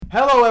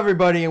Hello,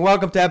 everybody, and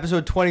welcome to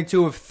episode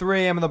 22 of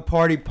 3 AM in the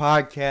Party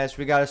podcast.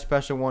 We got a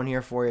special one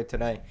here for you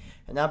today.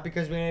 And not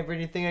because we have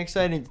anything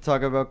exciting to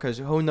talk about, because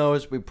who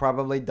knows, we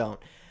probably don't.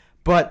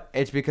 But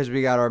it's because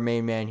we got our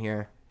main man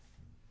here,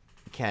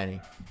 Kenny.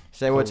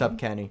 Say what's up,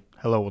 Kenny.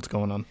 Hello, what's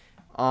going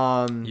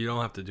on? You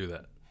don't have to do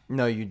that.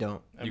 No, you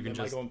don't. You can Am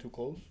just I going too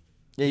close?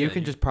 Yeah, you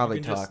can just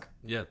probably talk.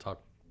 Talk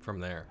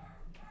from there.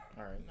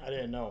 All right, I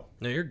didn't know.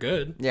 No, you're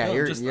good. Yeah, no,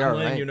 you're I'm all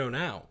letting right. you know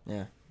now.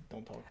 Yeah.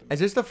 Don't talk to me. Is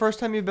this the first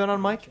time you've been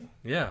on mic?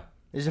 Yeah.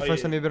 Is this the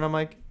first time you've been on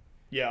mic?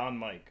 Yeah, on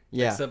mic.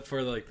 Yeah. Except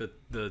for like the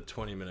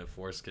 20-minute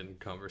foreskin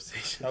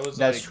conversation. That was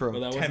That's like true.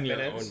 Well, that 10 wasn't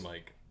minutes. your own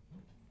mic.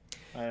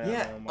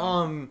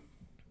 Yeah.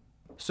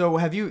 So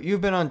have you've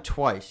been on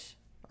twice,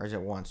 or is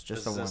it once?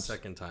 Just This the is once. the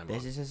second time.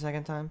 This is the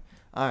second time?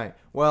 All right.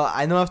 Well,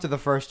 I know after the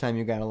first time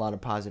you got a lot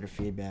of positive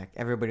feedback.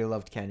 Everybody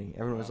loved Kenny.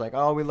 Everyone was like,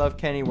 oh, we love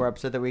Kenny. We're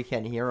upset that we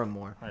can't hear him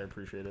more. I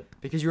appreciate it.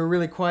 Because you were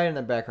really quiet in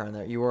the background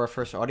there. You were our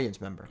first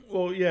audience member.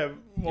 Well, yeah.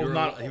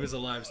 Well, He was a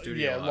live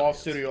studio. Yeah, audience. live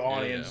studio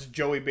audience. Yeah.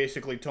 Joey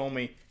basically told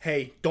me,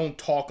 "Hey, don't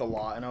talk a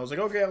lot," and I was like,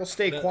 "Okay, I'll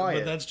stay quiet."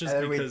 But that's just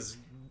And then because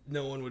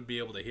no one would be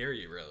able to hear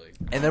you, really.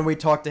 And then we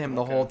talked to him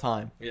the whole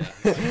time. Yeah.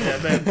 Yeah,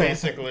 then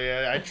basically,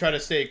 I try to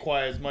stay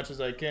quiet as much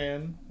as I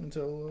can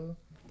until.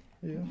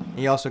 Yeah.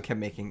 He also kept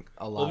making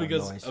a lot of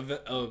noise.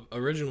 Because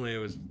originally it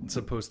was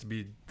supposed to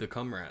be the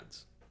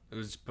comrades. It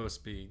was supposed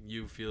to be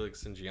you,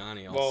 Felix, and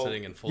Gianni all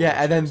sitting in full. Yeah,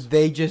 and then chairs.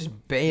 they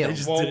just bailed. They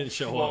just didn't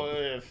show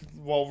up.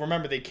 Well,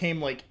 remember they came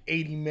like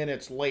 80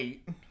 minutes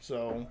late,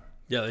 so.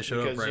 Yeah, they showed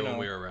up because, right when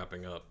we were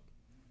wrapping up.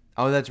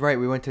 Oh, that's right.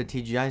 We went to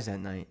TGI's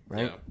that night,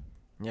 right?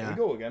 Yeah. Yeah. We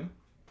go again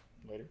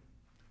later.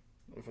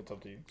 If it's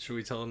up to you. Should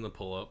we tell them to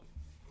pull up?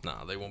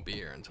 Nah, they won't be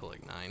here until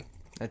like 9.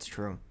 That's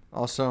true.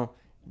 Also,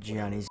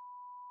 Gianni's.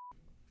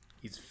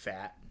 He's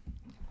fat.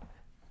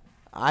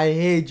 I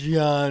hate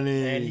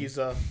Gianni. And he's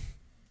yeah,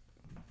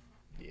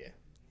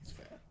 he's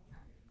fat.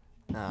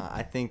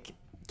 I think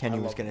Kenny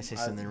was love going to him.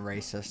 say something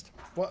racist.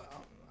 What?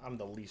 I'm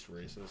the least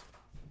racist.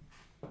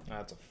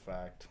 That's a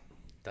fact.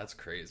 That's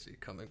crazy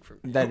coming from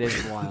you. That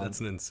is wild. That's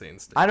an insane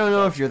statement. I don't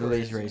know That's if you're the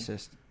least crazy.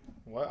 racist.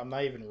 What? I'm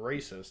not even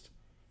racist.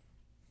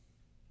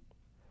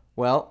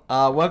 Well,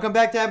 welcome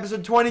back to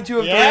episode 22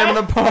 of Yeah? 3 AM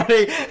in the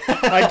Party.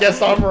 I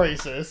guess I'm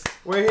racist.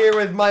 We're here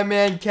with my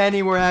man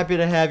Kenny. We're happy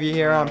to have you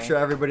here. I'm sure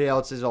everybody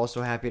else is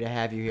also happy to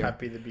have you here.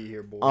 Happy to be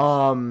here,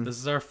 boys. This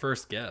is our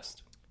first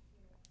guest.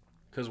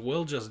 Because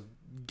Will just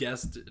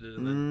guessed it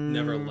and then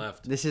never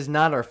left. This is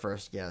not our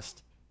first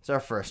guest. It's our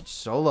first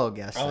solo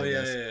guest. Oh, I yeah,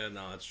 guess. yeah.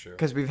 No, that's true.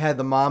 Because we've had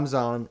the moms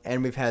on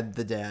and we've had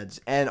the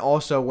dads. And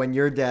also, when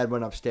your dad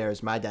went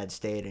upstairs, my dad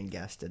stayed and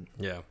guested.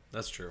 Yeah,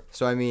 that's true.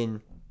 So, I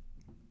mean,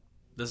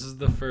 This is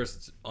the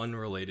first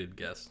unrelated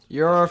guest.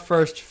 you're our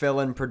first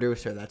fill-in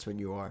producer. That's what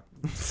you are.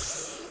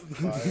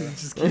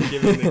 Just keep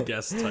giving the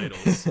guest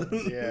titles.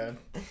 Yeah.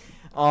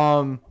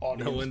 Um.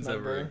 Audience No one's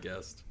member. ever a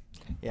guest.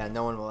 Yeah,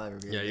 no one will ever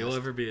be. Yeah, a you'll guest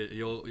ever be.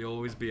 You'll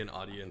always be an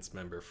audience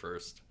member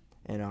first.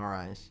 in our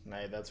eyes.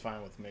 Nah, that's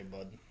fine with me,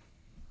 bud.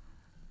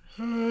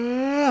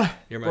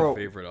 You're my Bro,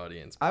 favorite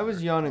audience. I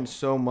was yawning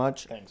so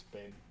much. Thanks,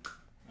 babe.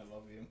 I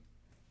love you.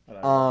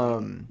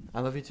 I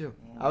love you too.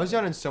 I was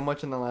yawning so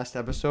much in the last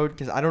episode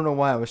because I don't know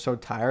why I was so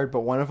tired,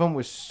 but one of them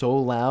was so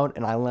loud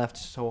and I laughed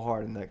so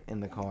hard in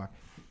the car.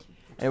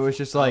 And it was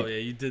just like, oh yeah,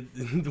 you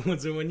did.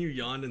 Was it when you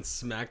yawned and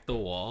smacked the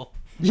wall?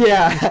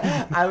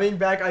 yeah. I leaned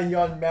back, I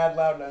yawned mad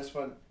loud, and I just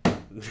went.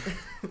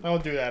 I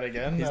won't do that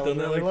again. He's That done was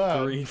that really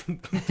like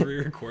loud. three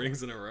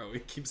recordings in a row. He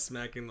keeps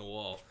smacking the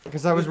wall.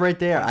 Because I was right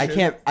there.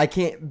 I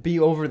can't be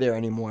over there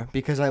anymore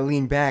because I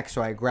leaned back,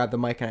 so I grab the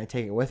mic and I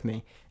take it with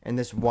me, and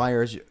this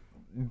wire's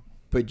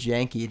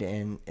bajankied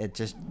and it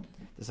just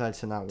decides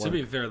to not work. To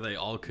be fair, they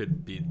all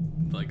could be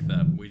like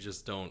that. We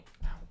just don't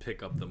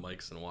pick up the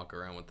mics and walk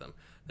around with them.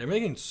 They're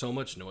making so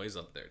much noise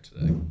up there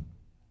today.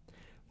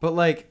 But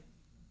like,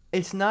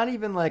 it's not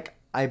even like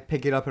I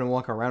pick it up and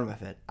walk around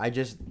with it. I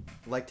just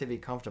like to be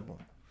comfortable.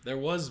 There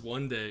was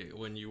one day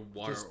when you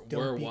Just don't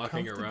were be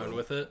walking around comfortable.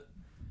 with it.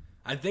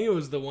 I think it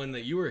was the one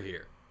that you were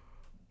here.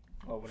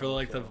 Oh, when For I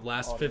like was, the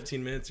last audience.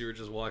 15 minutes, you were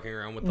just walking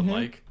around with the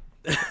mic.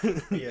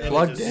 Yeah,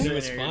 Plugged just in. sitting It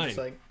was there, you're fine. just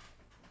like,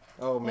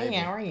 Oh, hey,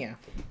 how are you?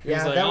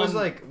 Yeah, like, that was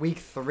like week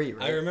 3,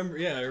 right? I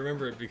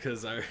remember it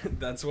because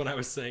that's when I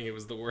was saying it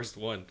was the worst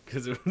one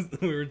because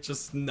we were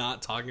just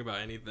not talking about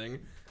anything.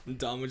 And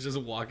Dom was just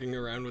walking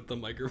around with the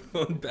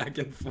microphone back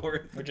and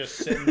forth. We're just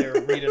sitting there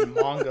reading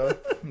manga.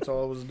 That's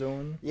all I was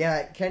doing.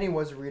 Yeah, Kenny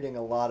was reading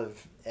a lot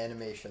of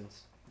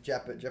animations.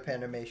 Japan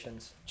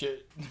animations.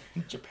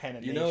 Japan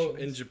animations. You know,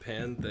 in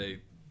Japan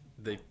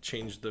they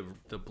changed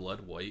the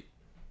blood white.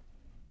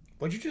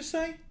 What'd you just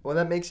say? Well,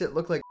 that makes it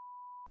look like.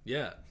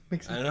 Yeah,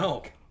 Makes I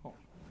know.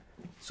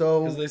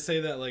 So Because they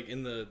say that like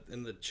in the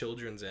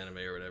children's anime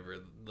or whatever,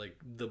 like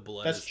the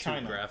blood That's is too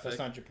China. graphic. That's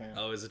not Japan.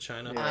 Oh, is it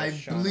China? Yeah, I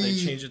it's China. They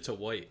believe. change it to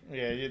white,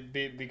 Yeah,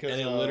 because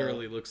and it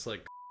literally looks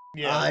like.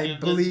 Yeah, I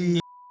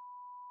believe.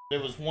 there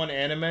was one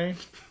anime,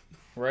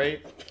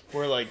 right,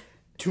 where like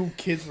 2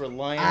 kids were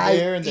lying I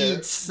there and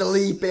eat,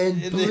 sleep,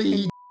 and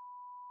bleed.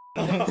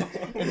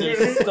 and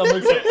their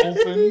stomachs are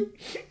open.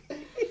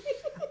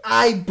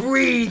 I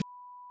breathe.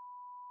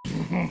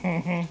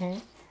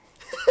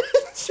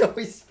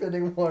 Joey's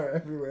spitting water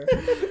everywhere.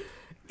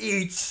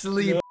 Eat,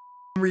 sleep,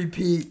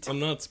 repeat. I'm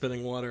not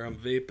spitting water. I'm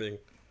vaping.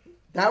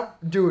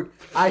 That dude,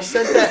 I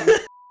sent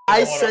that.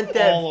 I sent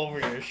that all over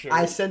your shirt.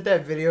 I sent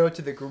that video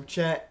to the group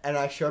chat and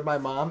I showed my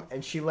mom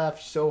and she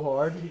laughed so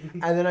hard.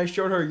 And then I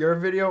showed her your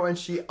video and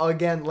she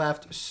again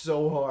laughed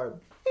so hard.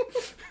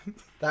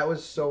 That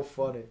was so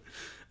funny.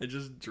 I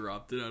just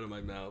dropped it out of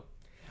my mouth.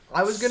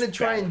 I was gonna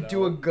try and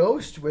do a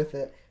ghost with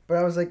it, but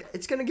I was like,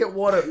 it's gonna get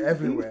water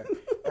everywhere.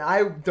 And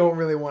I don't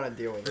really want to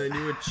deal with it. And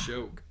you would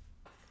choke.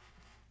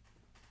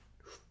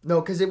 No,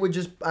 because it would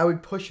just, I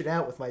would push it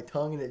out with my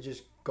tongue and it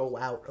just go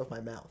out of my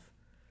mouth.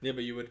 Yeah,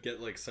 but you would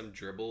get like some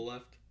dribble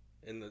left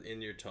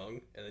in your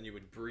tongue, and then you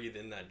would breathe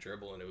in that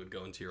dribble, and it would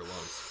go into your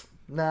lungs.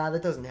 Nah,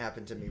 that doesn't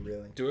happen to me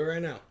really. Do it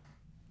right now.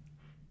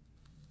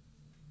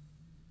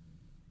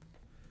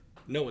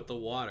 No, with the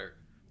water.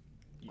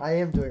 I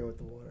am doing it with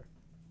the water.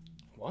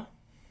 What?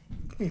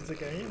 He's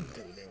like, I am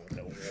doing it with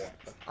the water.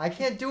 I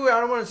can't do it. I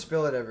don't want to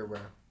spill it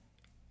everywhere.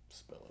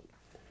 Spill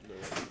it. Do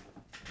it.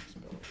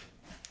 Spill it.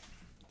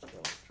 Spill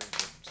it.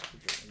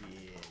 Drink it.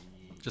 Yeah.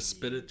 Just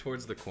spit it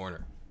towards the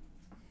corner.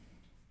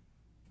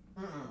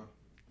 Mm-mm.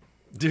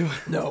 Do it.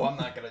 No, I'm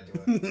not gonna do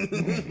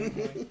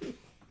it.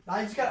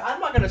 I'm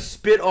not gonna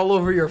spit all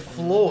over your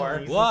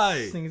floor.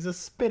 Why? He's a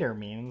spitter,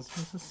 man.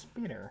 He's a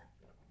spitter.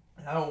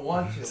 I don't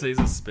want to. So he's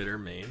a spitter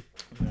main.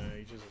 No,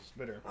 he's just a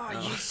spitter. Oh,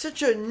 you're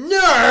such a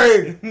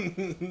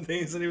nerd.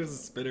 He said he was a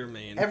spitter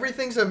main.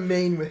 Everything's a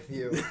main with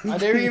you. I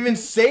didn't even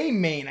say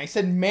Maine. I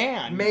said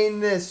man. Main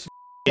this.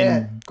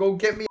 Yeah, go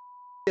get me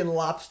a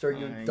lobster,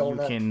 you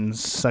donut. You can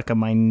suck a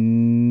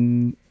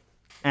my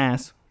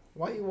ass.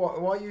 Why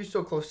are you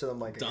so close to the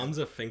mic again? Dom's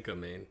a Finca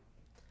main.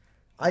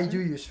 I do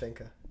use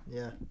Finca.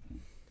 Yeah.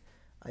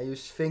 I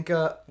use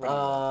Finca.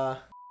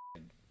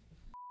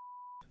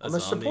 I'm a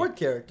support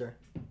character.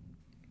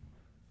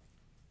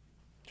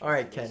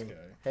 Alright, Kenny.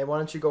 Hey, why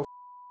don't you go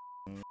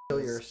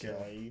kill yourself?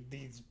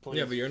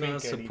 Yeah, but you're not a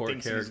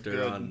support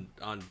character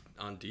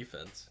on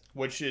defense.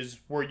 Which is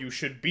where you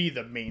should be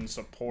the main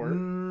support.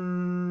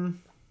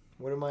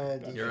 What am I at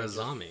defense? You're a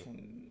zombie.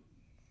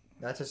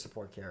 That's a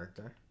support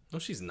character. No,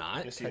 she's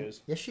not. Yes, she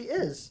is. Yes, she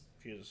is.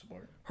 She is a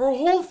support. Her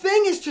whole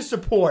thing is to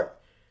support.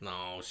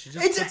 No, she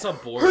just puts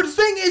up boards. Her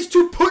thing is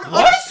to put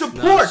up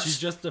support. No, she's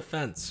just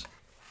defense.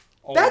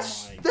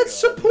 That's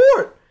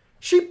support.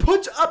 She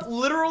puts up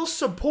literal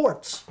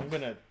supports. I'm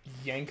gonna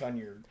yank on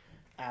your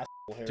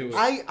asshole hair. Do it.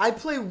 I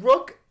play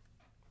Rook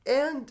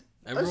and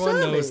Everyone Asami.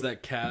 knows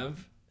that Cav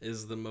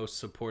is the most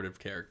supportive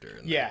character.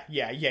 In Yeah.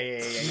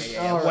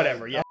 All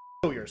Whatever. right. Yeah.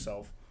 Kill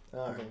yourself.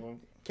 All right. Okay, well,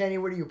 Kenny,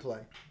 what do you play?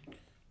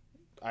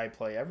 I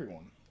play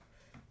everyone.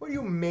 What do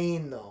you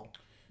main though?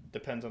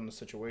 Depends on the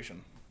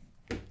situation.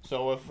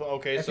 So if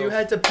If you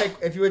had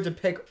to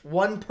pick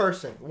one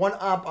person, one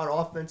op on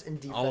offense and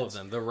defense, all of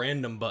them. The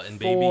random button,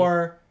 baby.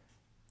 for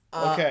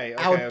okay,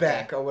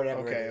 Outback or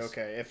whatever. Okay, it is.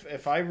 okay.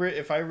 If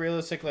I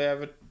realistically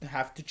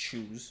have to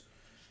choose,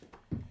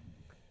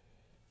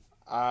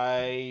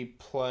 I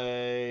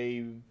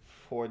play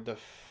for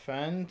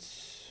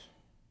defense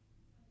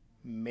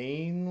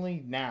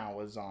mainly now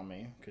a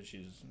zombie because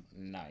she's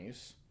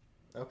nice.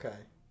 Okay.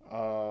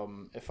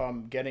 If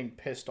I'm getting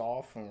pissed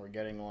off and we're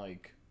getting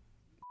like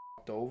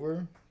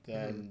over,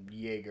 then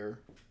Jaeger.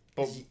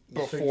 But So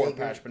before Jaeger-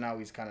 patch, but now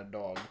he's kind of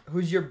dog.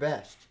 Who's your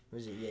best?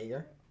 Was it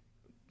Jaeger?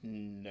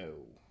 No,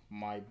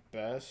 my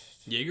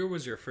best. Jaeger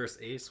was your first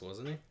ace,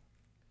 wasn't he?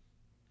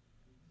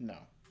 No.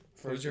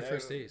 What was your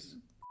first ace?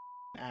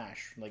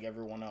 Ash, like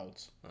everyone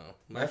else. Oh,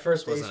 My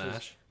first ace wasn't was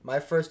Ash. My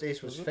first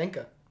ace was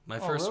Finca. My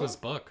Oh, first really? was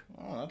Buck.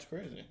 Oh, that's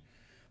crazy.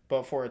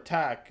 But for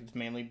attack, it's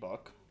mainly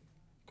Buck,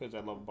 because I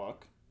love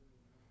Buck.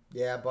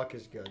 Yeah, Buck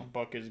is good.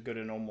 Buck is good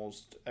in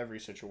almost every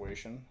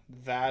situation.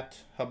 That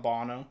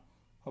Habana.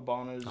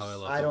 Habana is. Oh, I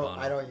love I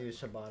Habana. don't use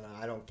Habana.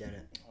 I don't get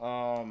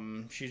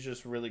it. She's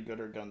just really good.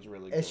 Her gun's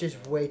really good. It's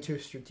just way too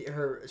strategic.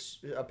 Her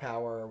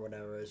power or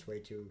whatever is way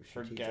too her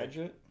strategic.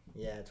 gadget.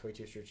 Yeah, it's way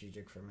too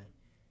strategic for me.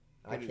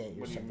 I can't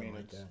use something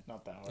like it's that.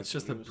 not that hard. It's to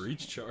just a use.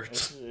 breach charge.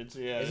 It's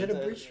yeah. Is it a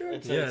breach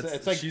charge?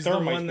 It's like she's the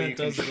thermite, one but that you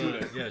can does shoot the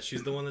it. yeah.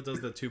 She's the one that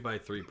does the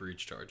 2x3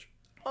 breach charge.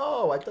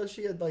 Oh, I thought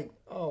she had I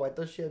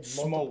thought she had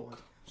multiple Smoke. ones.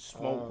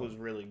 Smoke was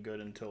really good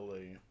until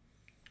they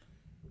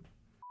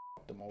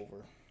f***ed them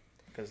over.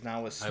 Because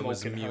now with I was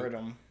smoke can mute. hurt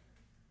them.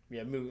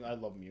 Yeah, mute. I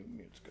love mute.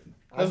 Mute's good.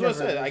 I've That's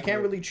what I never said. I used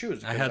can't mute. really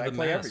choose. I 'cause had I the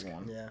play mask.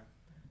 everyone. Yeah,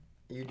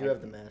 you do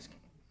have the mask.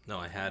 No,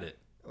 I had it.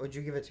 Would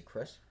you give it to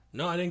Chris?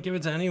 No, I didn't give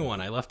it to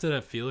anyone. I left it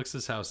at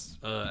Felix's house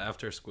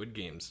after Squid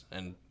Games,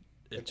 and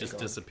it It's just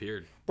gone.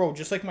 disappeared. Bro,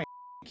 just like my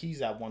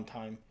keys at one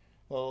time.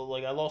 Well,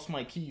 like I lost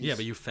my keys. Yeah,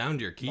 but you found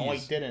your keys. No, I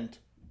didn't.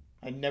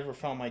 I never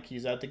found my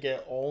keys. I had to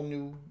get all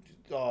new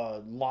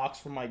locks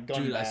from my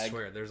gun Dude, bag. I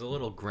swear, there's a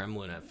little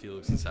gremlin at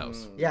Felix's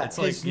house. Yeah, it's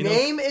his like,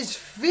 name is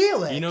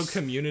Felix. You know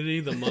Community,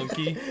 the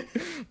monkey?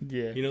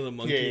 Yeah. You know the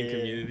monkey in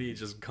Community? He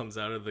just comes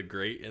out of the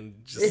grate and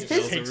just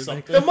steals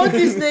everything. The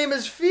monkey's name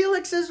is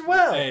Felix as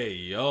well. Hey,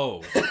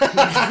 yo.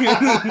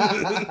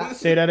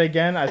 Say that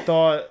again. I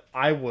thought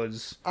I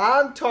was.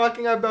 I'm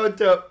talking about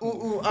the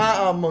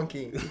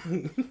monkey.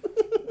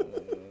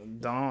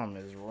 Dom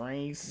is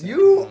racist.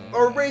 You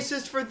are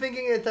racist for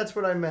thinking that that's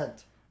what I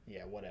meant.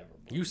 Yeah, whatever.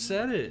 You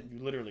said it.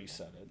 You literally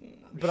said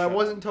it. But I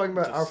wasn't talking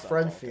about Just our stop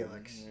friend talking.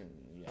 Felix.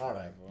 Yeah, All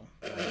right.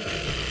 whatever.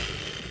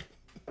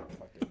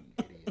 Fucking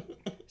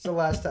idiot. It's the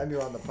last time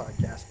you're on the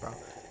podcast, bro.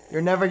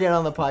 You're never getting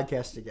on the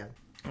podcast again.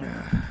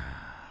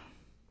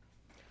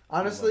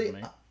 Honestly,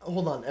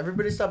 hold on.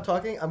 Everybody stop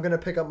talking. I'm going to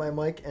pick up my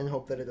mic and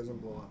hope that it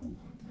doesn't blow up.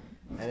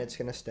 And it's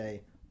going to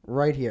stay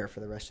right here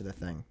for the rest of the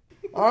thing.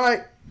 All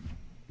right.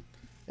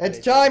 It's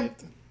time.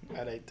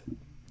 At 8.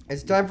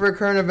 It's time for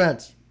current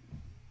events.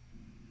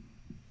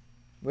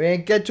 We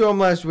didn't get to them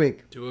last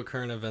week. Do a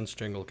current events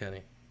jingle,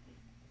 Kenny.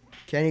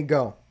 Kenny,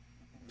 go.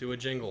 Do a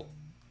jingle.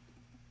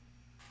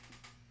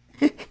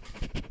 All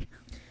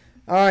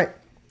right.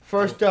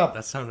 First up,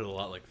 That sounded a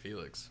lot like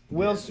Felix.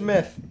 Will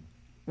Smith.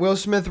 Will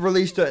Smith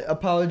released an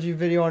apology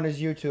video on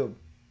his YouTube.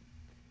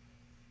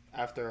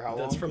 After how long?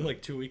 That's from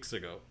like 2 weeks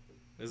ago,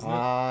 isn't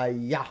it?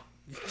 Yeah.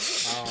 I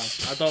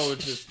thought it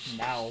was just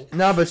now.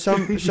 No, but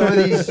some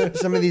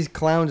of these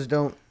clowns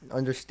don't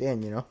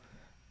understand, you know.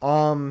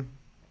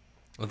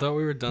 I thought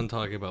we were done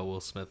talking about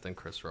Will Smith and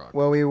Chris Rock.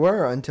 Well, we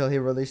were until he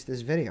released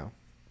this video.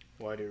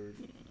 Why do?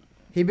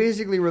 He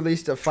basically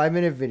released a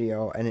 5-minute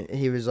video, and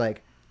he was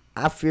like,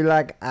 "I feel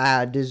like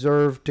I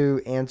deserve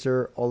to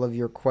answer all of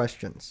your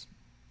questions,"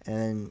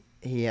 and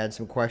he had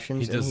some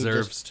questions. He and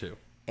deserves just to.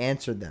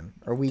 answered them,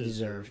 or we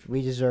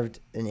deserved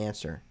an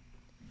answer.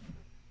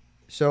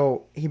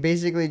 So he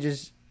basically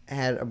just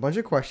had a bunch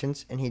of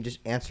questions, and he just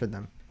answered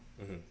them,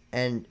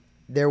 and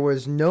there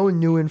was no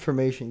new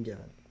information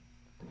given.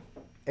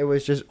 It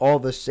was just all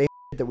the same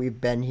that we've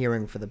been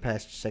hearing for the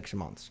past 6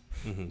 months.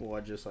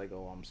 Well, just like,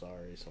 oh, I'm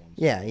sorry. So I'm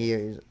sorry. Yeah, he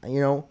is.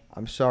 You know,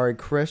 I'm sorry,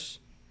 Chris.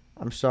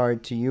 I'm sorry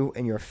to you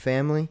and your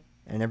family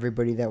and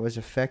everybody that was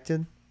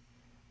affected.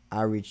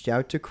 I reached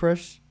out to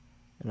Chris,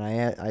 and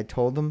I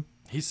told him.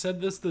 He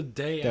said this the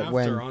day That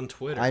after on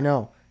Twitter. I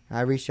know.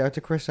 I reached out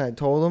to Chris, and I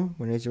told him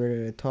when he's ready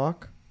to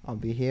talk, I'll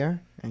be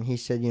here. And he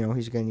said, you know,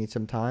 he's going to need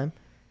some time.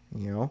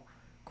 You know,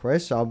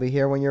 Chris, I'll be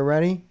here when you're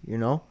ready, you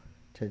know,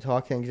 to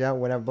talk things out,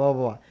 whatever, blah,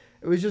 blah, blah.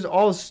 It was just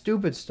all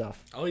stupid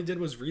stuff. All he did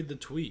was read the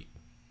tweet.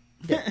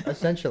 Yeah,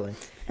 essentially.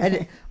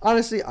 And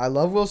honestly, I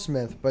love Will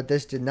Smith, but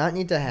this did not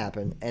need to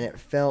happen, and it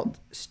felt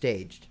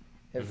staged.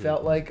 It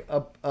felt like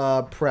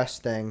a press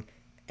thing.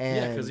 And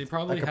Yeah, because he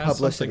probably like a has something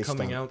publicity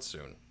coming stunt. out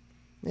soon.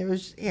 It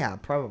was, yeah,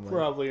 probably.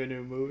 Probably a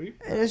new movie.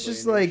 And it's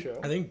just Probably a new like,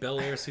 show. I think Bel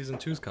Air Season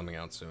 2 is coming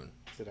out soon.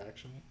 Is it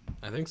actually?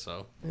 I think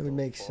so. it would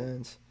make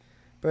sense.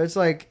 But it's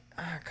like,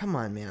 come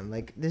on, man.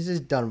 Like, this is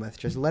done with.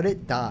 Just let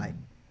it die.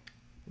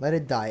 Let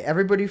it die.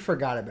 Everybody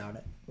forgot about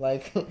it.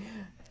 Like,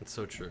 It's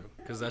so true.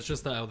 Because that's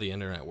just how the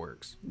internet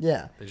works.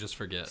 yeah. They just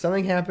forget.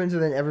 Something happens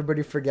and then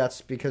everybody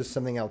forgets because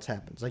something else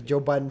happens. Like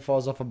Joe Biden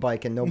falls off a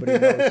bike and nobody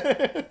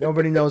knows.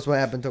 Nobody knows what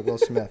happened to Will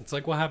Smith. It's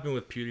like what happened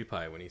with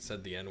PewDiePie when he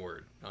said the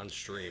N-word on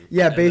stream.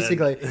 Yeah, And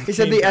basically. then He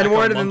said came the back a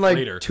N-word and then month like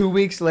later. 2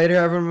 weeks later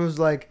everyone was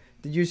like,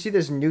 did you see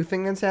this new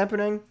thing that's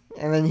happening?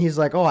 And then he's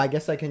like, oh, I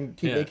guess I can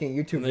keep making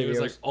YouTube and then videos. he was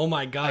like, "Oh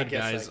my god,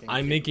 guess I guys, can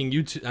I'm keep-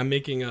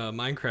 making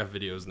Minecraft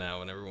videos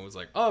now," and everyone was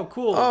like, "Oh,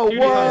 cool! Oh, PewDiePie's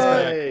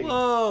what? back.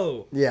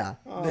 Whoa!" yeah.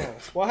 Oh,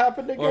 what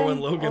happened again? Or when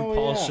Logan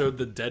Paul yeah. showed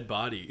the dead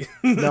body.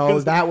 No,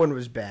 that one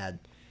was bad.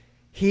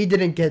 He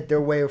didn't get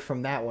away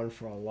from that one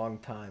for a long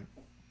time.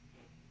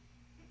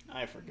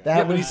 I forgot. That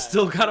Yeah, but he was-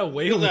 still got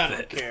away I with don't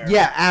it. care.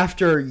 Yeah,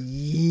 after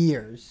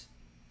years.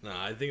 No,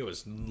 I think it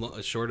was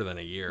shorter than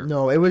a year.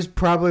 No, it was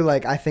probably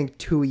like, I think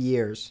 2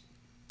 years.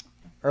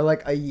 Or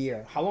like a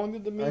year. How long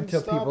did the memes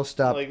Until stop? people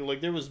stopped.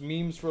 Like there was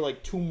memes for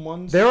like 2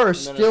 months. There are and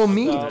then it still stopped.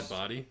 memes. Dead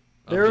body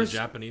of There the was-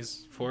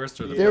 Japanese forest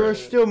or the There Yeah. are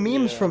still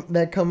memes Yeah. from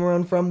that come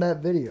around from that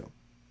video.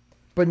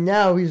 But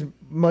now he's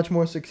much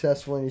more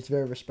successful and he's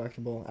very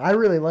respectable. I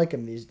really like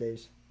him these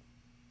days.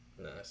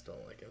 No, I still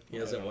don't like him. He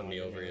hasn't won me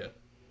over yet.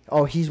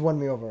 Oh, he's won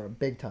me over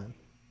big time.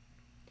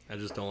 I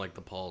just don't like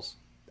the Pauls.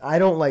 I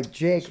don't like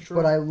Jake, It's true.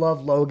 but I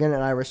love Logan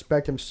and I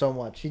respect him so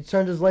much. He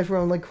turned his life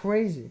around like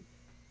crazy.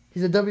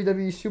 He's a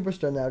WWE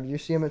superstar now. Did you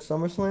see him at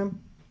SummerSlam?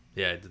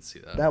 Yeah, I did see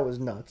that. That was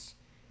nuts.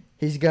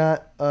 He's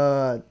got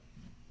a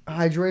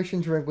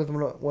hydration drink with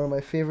one of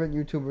my favorite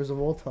YouTubers of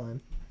all time,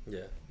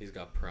 Yeah, he's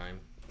got Prime.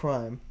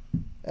 Prime.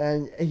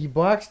 And he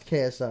boxed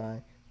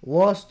KSI,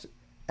 lost,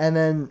 and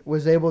then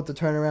was able to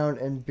turn around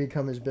and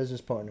become his business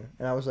partner.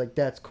 And I was like,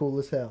 that's cool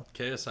as hell.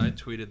 KSI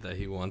tweeted that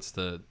he wants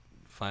to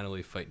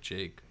finally fight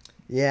Jake.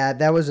 Yeah,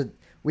 that was a...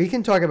 We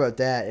can talk about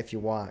that if you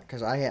want,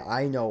 because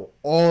I know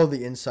all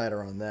the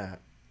insider on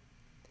that.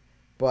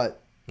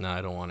 But... No,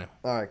 I don't want to.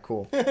 All right,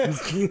 cool. I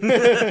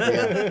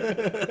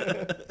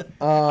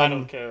Um,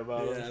 don't care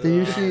about it. Did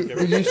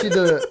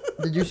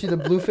you see the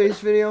Blueface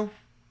video?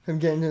 Him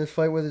getting in his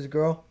fight with his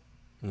girl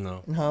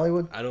No. in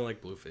Hollywood? I don't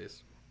like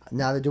Blueface.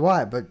 Neither do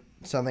I, but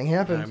something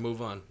happened. Alright,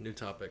 move on. New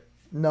topic.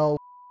 No,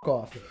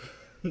 off.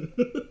 Who's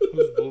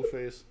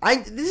Blueface? I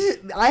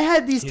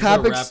had these He's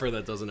topics. a rapper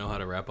that doesn't know how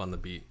to rap on the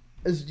beat.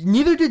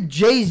 Neither did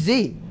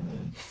Jay-Z.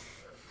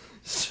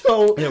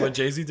 So Yeah, but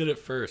Jay-Z did it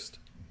first.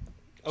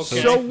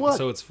 Okay. So what?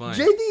 So it's fine.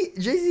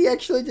 Jay-Z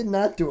actually did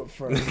not do it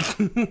first.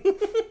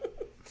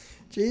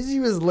 Jay-Z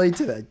was late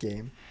to that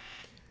game.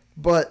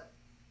 But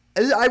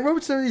I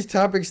wrote some of these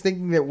topics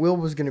thinking that Will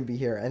was going to be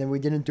here, and then we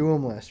didn't do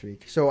him last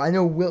week. So I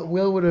know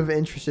Will would have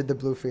interested the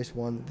Blueface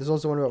one. There's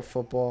also one about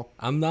football.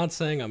 I'm not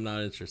saying I'm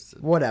not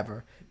interested.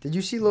 Whatever. Did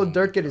you see Lil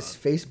Durk get his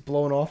face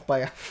blown off by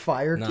a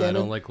fire No, cannon? I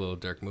don't like Lil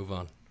Durk. Move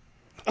on.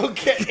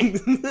 Okay. I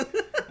mean,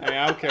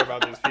 I don't care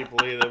about these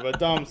people either, but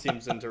Dom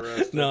seems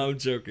interested. No, I'm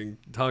joking.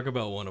 Talk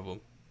about one of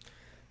them.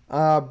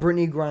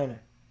 Brittney Griner,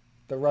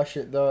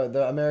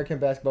 the American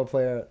basketball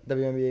player,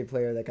 WNBA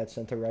player that got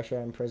sent to Russia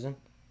in prison.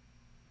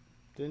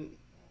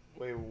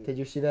 Did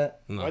you see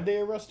that? No. Why'd they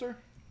arrest her?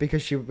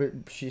 Because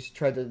she's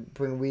tried to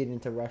bring weed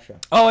into Russia.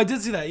 Oh, I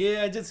did see that.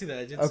 Yeah, I did see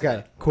that.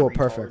 Okay, cool, Retard.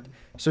 perfect.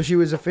 So she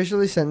was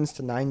officially sentenced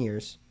to 9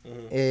 years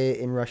Mhm.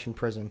 in Russian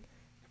prison.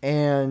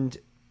 And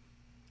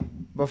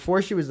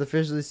before she was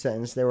officially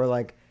sentenced, they were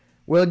like,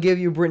 we'll give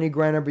you Brittney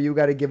Griner, but you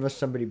got to give us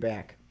somebody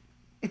back.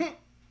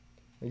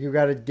 You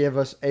got to give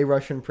us a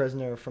Russian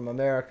prisoner from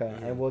America,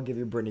 and we'll give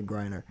you Brittney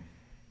Griner.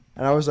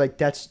 And I was like,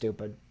 that's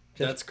stupid.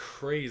 Just That's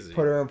crazy.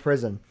 put her in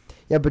prison.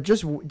 Yeah, but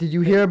did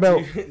you hear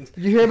about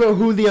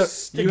who the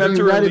You have to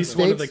United release States?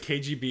 one of the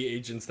KGB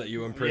agents that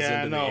you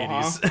imprisoned in the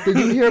 80s. Did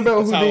you hear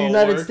about who That's how the it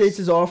United works. States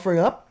is offering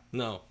up?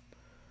 No.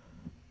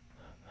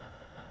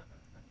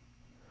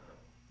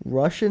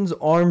 Russian's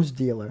arms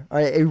dealer.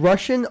 A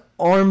Russian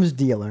arms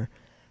dealer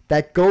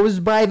that goes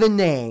by the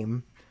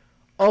name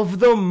of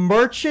the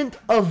Merchant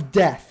of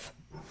Death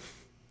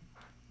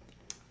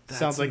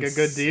Sounds like a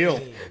good deal.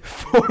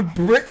 for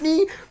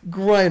Brittney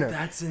Griner,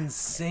 That's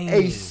insane.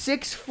 a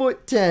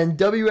 6'10"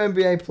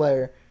 WNBA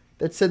player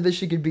that said that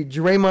she could beat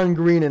Draymond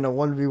Green in a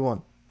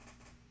 1v1.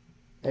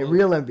 A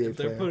real NBA If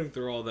they're player. putting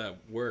through all that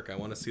work, I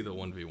want to see the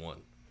 1v1.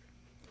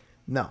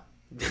 No.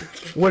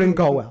 Wouldn't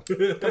go well.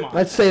 Come on.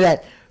 Let's say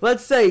that.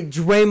 Let's say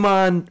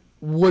Draymond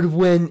would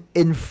win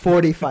in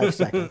 45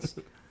 seconds.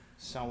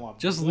 Someone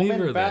Just leave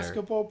her there.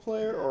 basketball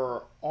player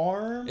or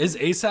arm? Is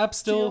ASAP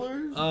still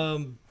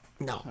Steelers?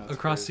 No. That's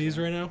across crazy. seas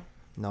right now?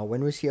 No,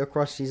 when was he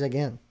across seas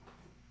again?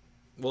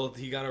 Well,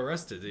 he got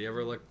arrested. Did he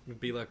ever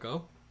be let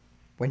go?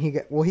 When he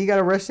got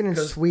arrested in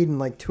 'Cause- Sweden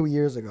like 2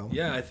 years ago.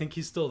 Yeah, I think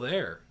he's still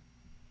there.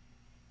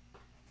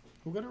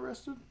 Who got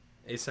arrested?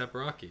 ASAP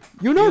Rocky.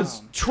 You know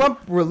Yes. Trump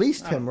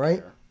released I don't him, right?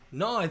 care.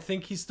 No, I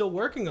think he's still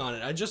working on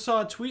it. I just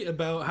saw a tweet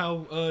about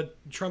how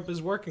Trump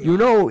is working You on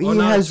know it. he Well,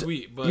 not has a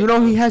tweet, but, you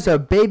know he has a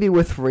baby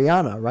with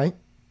Rihanna, right?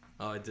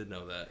 Oh, I did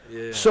know that.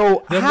 Yeah.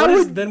 So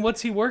then, then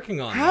what's he working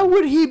on? how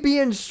would he be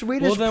in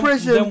Swedish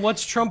prison? Then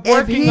what's Trump if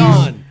working he's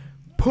on?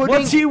 putting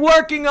What's he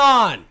working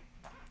on?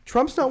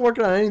 Trump's not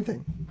working on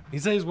anything. He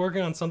said he's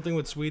working on something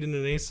with Sweden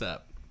and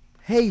ASAP.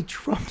 Hey,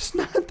 Trump's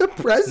not the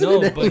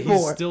president No, but anymore.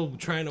 he's still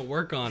trying to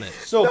work on it.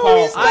 So No,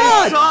 powerful. he's not.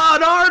 I saw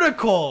an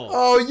article.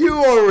 Oh, you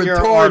are Your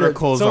retarded.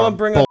 articles Someone are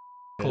bring up.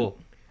 Cool.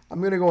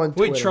 I'm gonna go on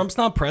Twitter. Wait, Trump's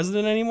not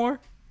president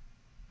anymore?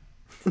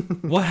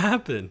 What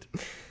happened?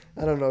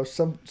 I don't know.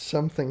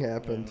 Something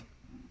happened.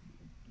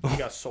 He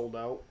got sold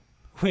out.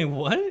 Wait,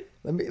 what?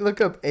 Let me look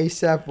up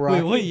ASAP Rocky.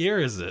 Wait, what year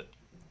is it?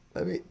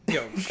 Let me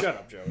Yo, shut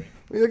up, Joey.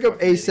 look up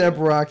ASAP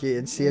Rocky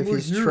and see if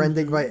he's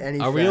trending by any.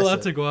 Are we allowed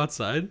facet. to go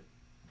outside?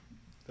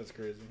 That's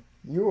crazy.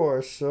 You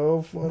are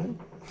so funny,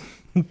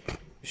 You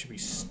should be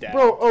stabbed.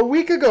 bro. A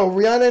week ago,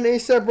 Rihanna and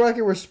ASAP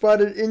Rocky were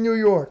spotted in New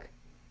York.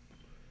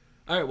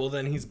 All right, well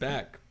then he's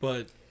back.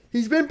 But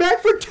He's been back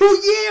for 2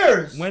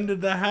 years. when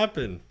did that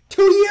happen?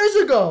 2 years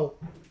ago,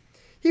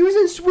 he was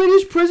in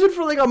Swedish prison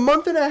for like a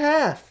month and a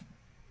half,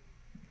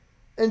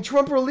 and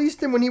Trump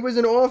released him when he was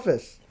in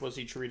office. Was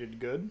he treated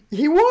good?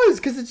 He was,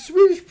 because it's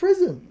Swedish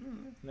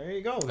prison. There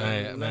you go. I,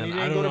 Then man, he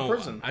I didn't don't go know. to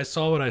prison. I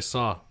saw what I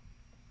saw.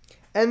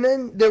 And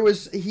then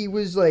he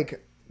was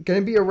like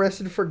gonna be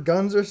arrested for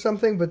guns or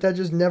something, but that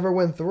just never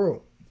went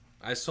through.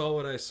 I saw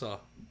what I saw.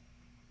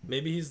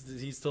 Maybe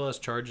he still has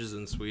charges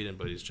in Sweden,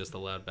 but he's just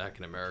allowed back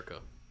in America.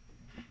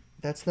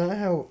 That's not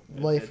how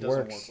life it doesn't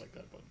works. work like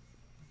that, but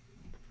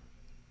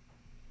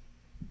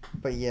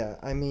But yeah,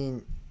 I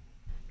mean,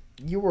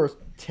 you were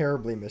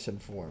terribly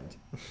misinformed.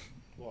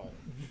 what?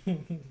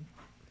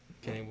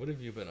 Kenny, what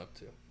have you been up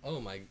to? Oh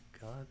my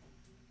god.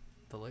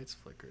 The lights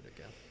flickered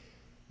again.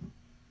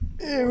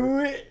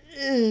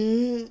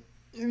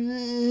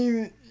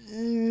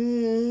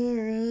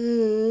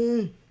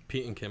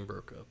 Pete and Kim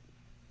broke up.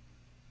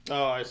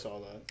 Oh, I saw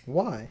that.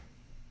 Why?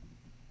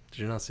 Did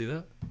you not see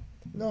that?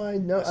 No, I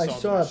know I saw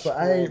saw them it, but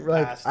I didn't scroll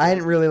like. past I it.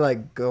 didn't really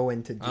like go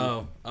into deep.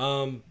 Oh,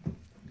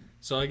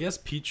 so I guess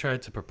Pete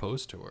tried to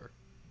propose to her,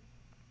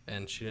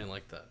 and she didn't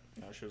like that.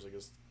 No, she was like,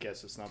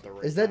 guess it's not the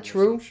right Is that time or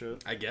true? some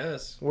shit. I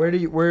guess. Where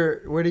did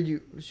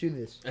you see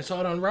this? I saw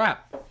it on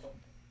Rap.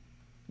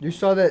 You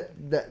saw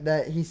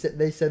that he said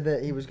they said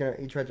that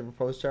he tried to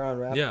propose to her on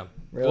rap. Yeah.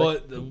 Really?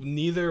 Well,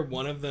 neither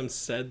one of them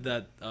said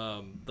that.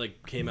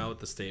 Came out with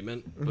the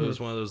statement, but it was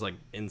one of those like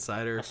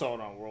insider. I saw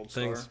it on World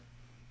things. Star.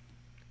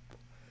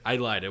 I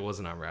lied. It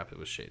wasn't on Rap. It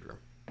was Shade Room.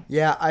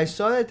 Yeah, I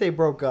saw that they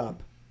broke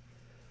up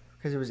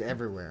because it was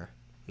everywhere.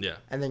 Yeah.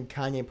 And then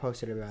Kanye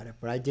posted about it,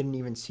 but I didn't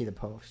even see the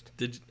post.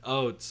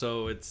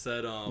 So it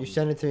said. You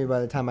sent it to me. By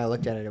the time I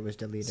looked at it, it was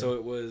deleted. So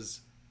it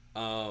was.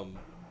 Oh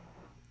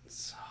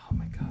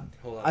my God!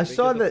 Hold on. I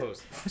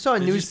saw a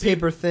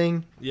newspaper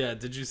thing. Yeah.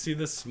 Did you see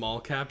the small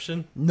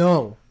caption?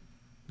 No,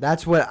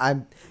 that's what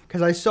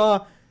because I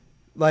saw,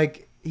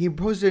 like he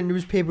posted a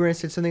newspaper and it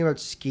said something about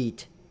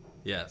Skeet.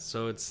 Yeah.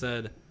 So it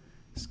said,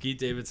 Skeet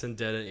Davidson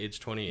dead at age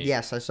 28.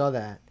 Yes, I saw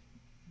that.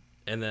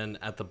 And then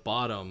at the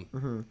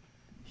bottom,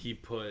 he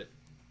put,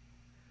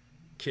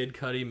 Kid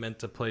Cudi meant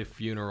to play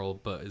Funeral,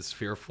 but is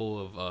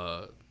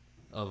fearful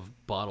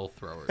of bottle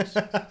throwers.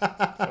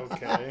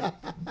 Okay.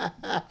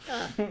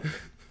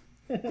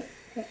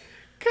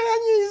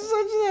 Kanye's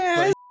such an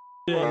ass.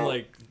 In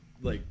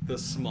like the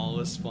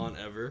smallest font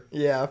ever.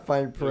 Yeah,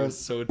 fine It print. was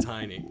so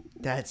tiny.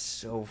 That's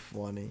so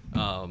funny.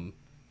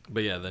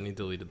 But yeah, then he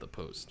deleted the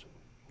post.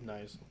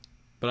 Nice.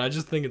 But I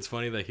just think it's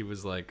funny that he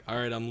was like, "All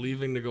right, I'm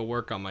leaving to go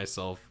work on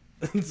myself."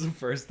 It's the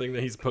first thing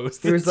that he's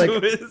posted. He was like,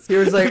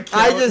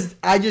 account.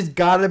 I just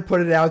gotta put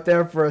it out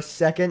there for a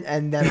second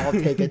and then I'll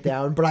take it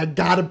down. But I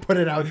gotta put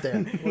it out there.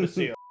 Want to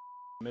see a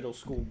middle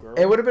school girl?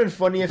 It would have been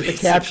funny if the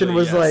caption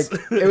was yes.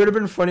 like. It would have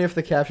been funny if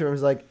the caption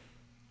was like,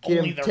 Kim,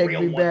 Only the take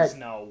real me ones back.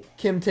 know.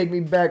 Kim, take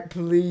me back,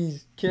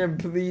 please. Kim,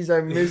 please,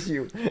 I miss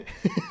you.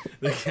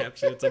 The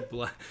caption,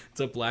 it's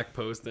a black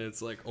post, and it's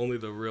like only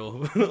the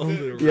real,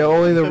 Yeah,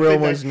 only the real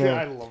thing ones I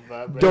know. love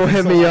that. Man. Don't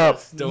hit me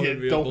up. Don't hit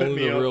me up.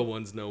 Only the real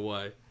ones know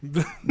why.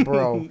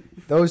 Bro,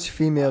 those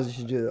females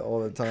should do that all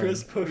the time.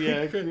 Chris, I'll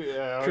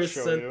Chris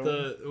show sent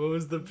you. what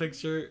was the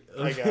picture?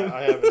 I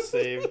have it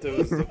saved. It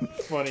was the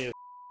funniest.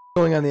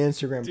 Going on the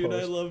Instagram Dude,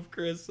 post. I love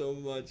Chris so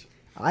much.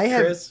 I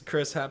have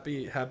Chris,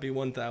 happy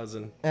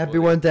 1,000. happy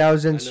Well,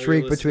 1,000 you're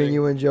streak between listening.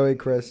 you and Joey,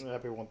 Chris.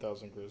 Happy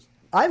 1,000, Chris.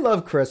 I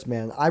love Chris,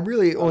 man. I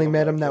really only love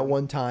met that him that too.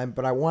 one time,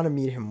 but I want to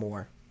meet him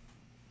more.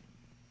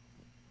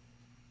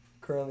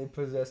 Currently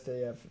possessed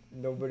AF.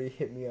 Nobody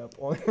hit me up.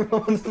 Only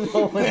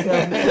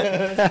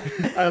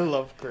I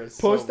love Chris.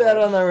 Post so that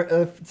much. on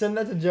our. Send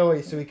that to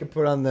Joey so we can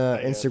put on the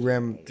I got you.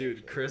 Instagram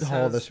Dude, Chris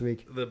haul has this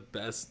week. the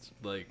best,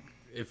 like,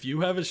 if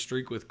you have a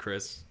streak with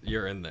Chris,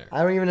 you're in there.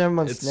 I don't even have him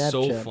on It's Snapchat.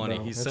 so funny.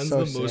 Bro. He That's sends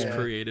so the most sad.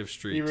 creative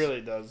streaks. He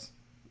really does.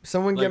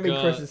 Someone get me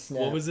Like, Chris's snap.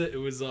 What was it? It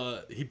was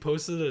he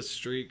posted a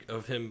streak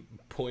of him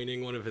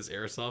pointing one of his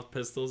airsoft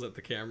pistols at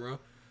the camera,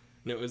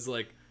 and it was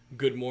like,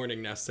 "Good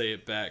morning, now say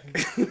it back."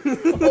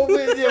 Oh,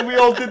 man, yeah, we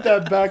all did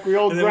that back. We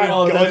all And then we grabbed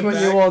all That's guns. when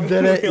back. you all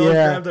did it. We all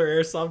Yeah. grabbed our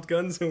airsoft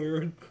guns and we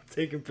were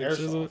taking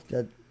pictures of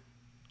it.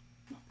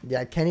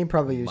 Yeah, Kenny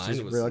probably used Mine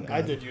his was- real gun.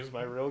 I did use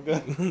my real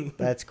gun.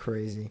 That's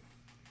crazy.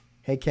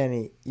 Hey,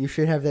 Kenny, you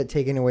should have that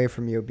taken away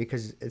from you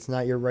because it's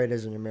not your right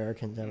as an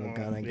American to have a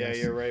gun, I Yeah, guess.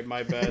 you're right.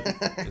 My bad.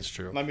 It's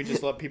true. Let me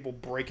just let people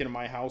break into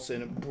my house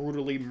and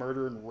brutally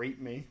murder and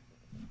rape me.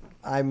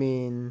 I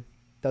mean,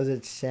 does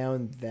it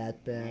sound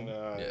that bad?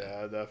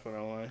 Yeah,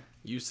 definitely.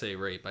 You say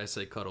rape, I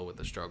say cuddle with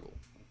the struggle.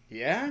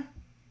 Yeah?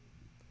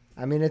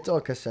 I mean, it's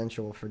all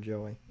consensual for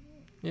Joey.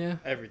 Yeah,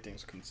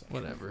 Everything's consent.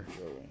 whatever.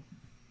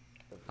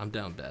 I'm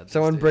down bad. these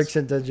Someone days. breaks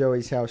into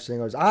Joey's house and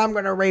goes, I'm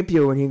going to rape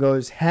you. And he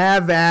goes,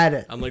 have at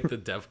it. I'm like the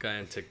deaf guy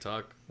on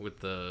TikTok with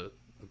the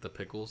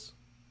pickles.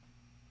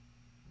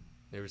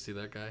 You ever see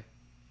that guy?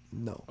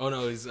 No. Oh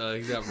no, he's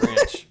got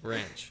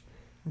ranch.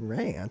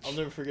 Ranch? I'll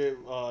never forget.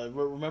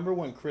 Remember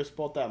when Chris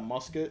bought that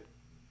musket?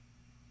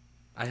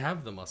 I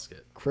have the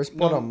musket. Chris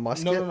bought a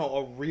musket? No,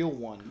 a real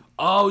one.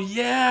 Oh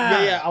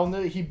yeah.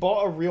 Yeah. He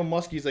bought a real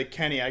musket. He's like,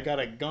 Kenny, I got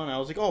a gun. I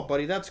was like, oh,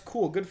 buddy, that's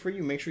cool. Good for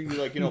you. Make sure you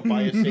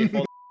buy a safe.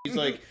 He's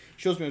like,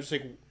 shows me. I'm just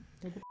like,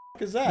 what the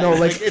f- is that? No, It's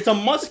like- it's a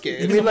musket.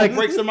 You It's mean like like-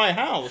 breaks in my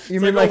house. You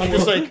It's mean like, like- I'm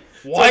just like,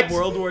 It's what? like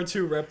World War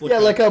II replica. Yeah,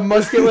 like a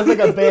musket with like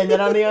a bandit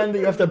on the end that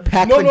you have to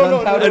pack No, the no, no.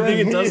 gunpowder I think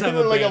in? it does have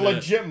a like bandit. a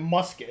legit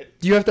musket.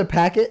 Do you have to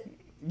pack it?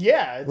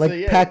 Yeah, it's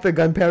Like pack the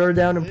gunpowder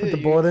down and put the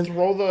you bullet in?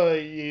 Throw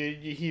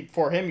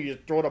for him. You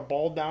just throw the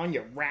ball down.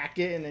 You rack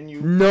it, and then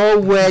you No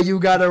way you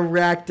gotta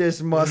rack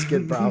this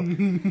musket, bro.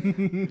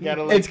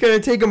 gotta like. It's gonna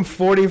take him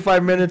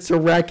 45 minutes to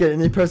rack it,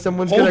 and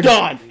someone's Hold gonna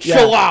on,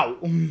 chill out.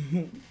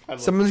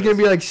 Someone's gonna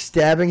be like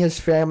stabbing his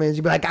family, and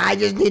he's gonna be like, "I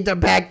just need to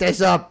pack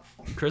this up."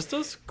 Chris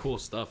does cool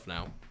stuff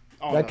now.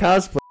 Oh, That no.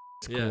 cosplay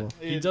is Yeah, cool.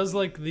 he does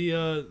like the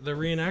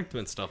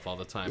reenactment stuff all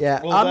the time.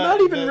 Yeah, Well, I'm not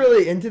that- even that-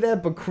 really into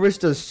that, but Chris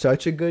does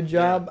such a good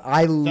job.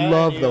 I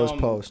love those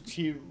posts.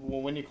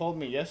 When he called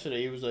me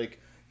yesterday, he was like,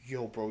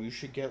 "Yo, bro, you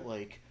should get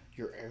like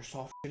your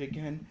airsoft shit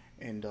again,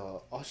 and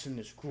us in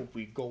this group,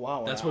 we go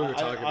out." That's And what we were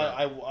talking about.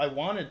 I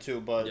wanted to,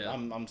 but Yeah.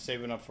 I'm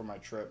saving up for my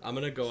trip. I'm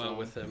gonna go So- out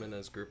with him and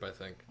his group. I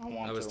think. I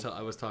want was to.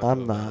 I was talking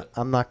I'm about not. it.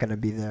 I'm not gonna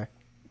be there.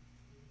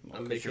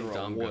 I'm Because making you're a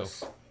Dom go.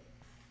 wuss.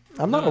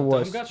 I'm not a Dom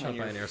wuss. got shot And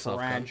by an you're airsoft gun,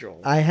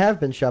 fragile. I have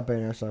been shot by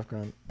an airsoft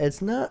gun.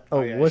 It's not a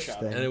Oh, yeah, I wuss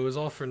shot thing. and it was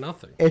all for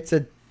nothing. It's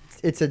a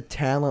it's a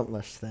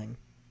talentless thing.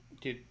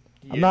 Dude,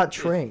 I'm not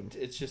trained.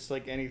 It's just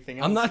like anything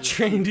else. I'm not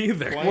trained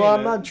either. Well,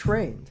 I'm not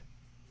trained.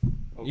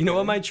 Okay. You know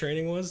what my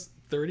training was?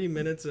 30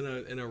 minutes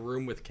in a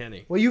room with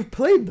Kenny. Well, you've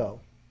played though.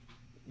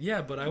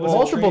 Yeah, but I was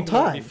Multiple trained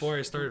times. before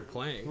I started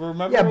playing.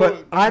 Remember? Yeah,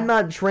 but I'm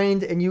not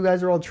trained, and you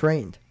guys are all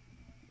trained.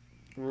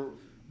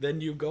 Then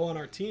you go on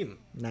our team.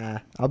 Nah,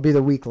 I'll be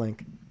the weak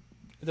link.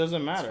 It doesn't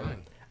It's matter.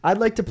 fine. I'd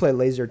like to play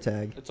laser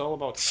tag. It's all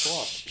about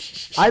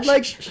trust.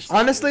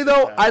 Honestly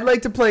though, I'd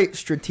like to play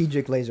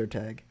strategic laser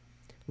tag.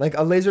 Like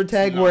a laser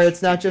tag where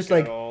it's not just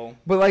like,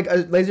 but like a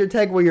laser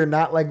tag where you're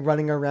not like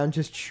running around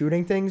just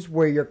shooting things,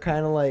 where you're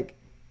kind of like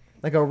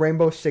a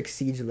Rainbow Six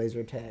Siege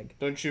laser tag.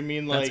 Don't you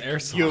mean That's like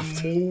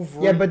airsoft. you move?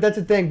 Yeah, but that's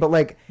the thing. But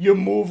like, you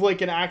move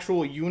like an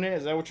actual unit.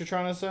 Is that what you're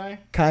trying to say?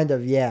 kind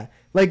of, yeah.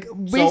 Like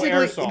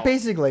airsoft.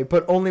 basically,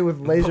 but only with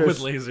lasers. But with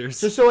lasers.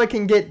 Just so I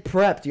can get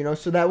prepped, you know.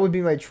 So that would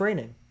be my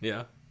training.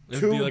 Yeah. It'd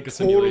Two be like a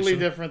totally simulation.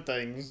 different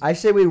things. I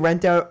say we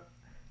rent out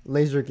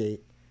Lasergate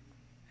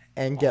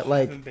and get I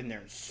like haven't been there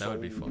in so That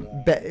would be fun.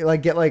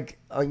 long. get like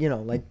you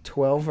know, like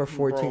 12 or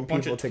 14 Bro, a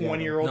bunch people of together.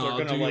 20-year-olds No, are I'll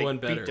gonna do you like one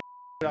beat better. the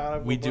shit out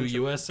of We a do bunch of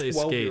USA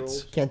 12-year-olds.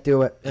 skates. Can't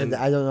do it, and And-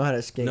 I don't know how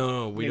to skate.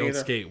 No, we Me don't neither.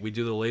 skate. We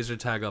do the laser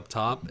tag up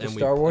top, The and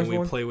Star Wars we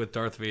one? play with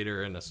Darth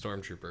Vader and a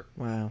stormtrooper.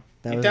 Wow,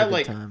 that Ain't was that a good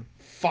like time.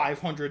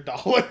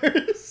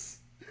 $500?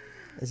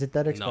 Is it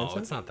that expensive? No,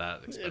 it's not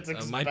that expensive.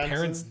 It's My expensive.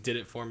 parents did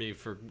it for me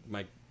for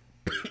my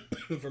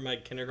for my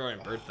kindergarten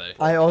birthday.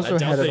 I also I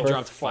doubt had a they birth-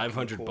 dropped Fucking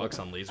 $500 cool. bucks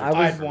on laser I tag.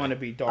 was- I'd want to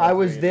be Darth I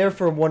was Vader. there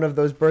for one of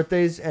those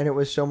birthdays, and it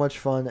was so much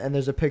fun. And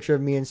there's a picture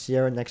of me and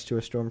Sierra next to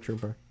a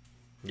stormtrooper.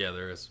 Yeah,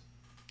 there is.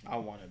 I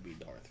want to be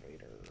Darth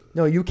Vader.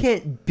 No, you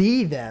can't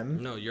be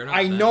them. No, you're not.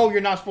 I them. know you're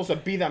not supposed to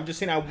be them. I'm just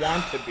saying I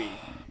want to be.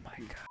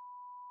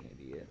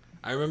 Idiot.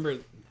 I remember.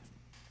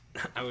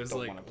 I was Don't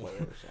like, want to play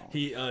Airsoft.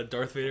 he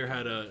Darth Vader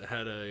had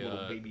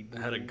Little baby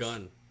had a boomers.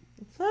 gun.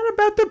 It's not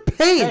about the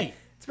pain. Hey,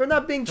 It's about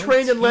not being don't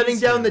trained and letting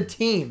tease down him. the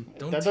team.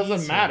 Don't That tease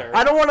doesn't him. matter.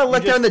 I don't want to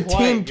let You down the just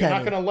play. team, You're Kenny.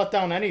 not gonna let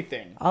down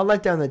anything. I'll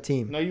let down the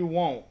team. No, you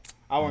won't.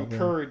 I'll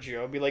encourage you.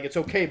 I'll be like, it's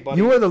okay, buddy.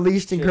 You are the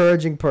least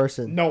encouraging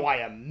person. No, I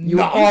am You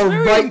not. are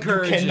very right.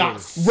 encouraging. You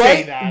cannot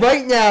say that.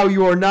 Right now,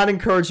 you are not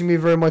encouraging me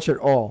very much at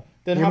all.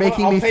 Then You're how about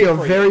making I'll me pay feel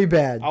for very you.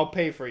 bad. I'll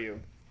pay for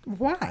you.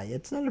 Why?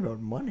 It's not about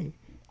money.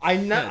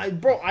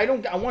 Bro. I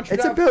don't. I want you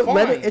It's to have about fun.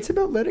 letting. It's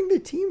about letting the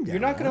team down.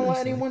 You're not gonna honestly.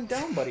 let anyone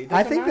down, buddy. It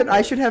I doesn't think that I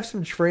matter. should have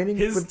some training.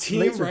 His with team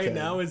laser right tag.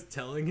 now is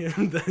telling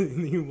him that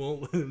he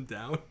won't let him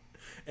down,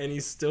 and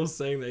he's still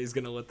saying that he's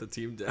gonna let the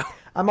team down.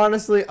 I'm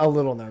honestly a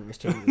little nervous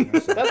to do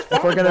this. That's fine,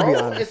 If we're gonna bro. be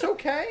honest. It's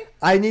okay.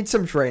 I need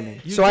some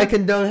training You so I can-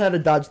 can know how to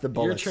dodge the You're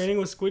bullets. training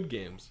with Squid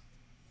Games.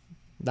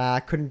 Nah,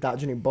 I couldn't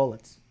dodge any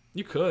bullets.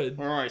 You could.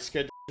 Remember I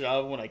scared the shit out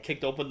of him when I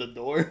kicked open the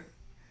door?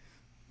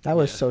 That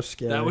was Yeah. so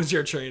scary. That was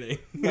your training.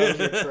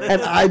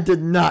 and I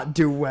did not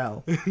do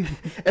well.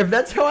 if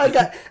that's how I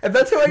got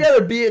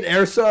to be in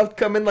airsoft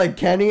coming like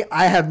Kenny,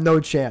 I have no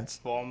chance.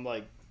 Well, I'm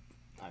like,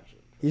 actually,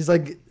 He's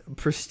like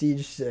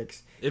prestige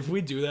 6. If we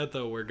do that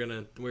though, we're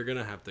gonna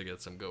have to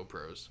get some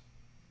GoPros.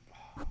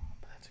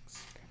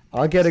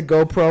 I'll get a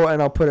GoPro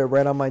and I'll put it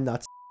right on my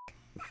nuts.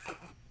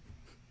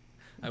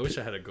 I wish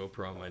I had a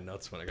GoPro on my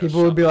nuts when I got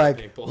People shot would be by like,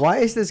 a paintball. "Why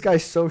is this guy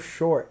so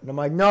short?" And I'm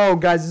like, "No,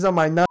 guys, it's on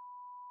my nuts."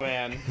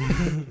 man,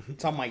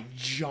 it's on my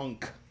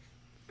junk.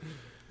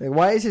 Like,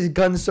 why is his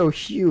gun so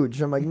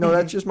huge? I'm like, "No,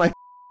 that's just my."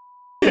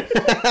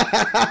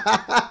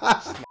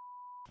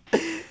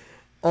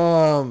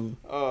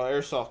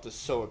 Airsoft is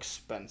so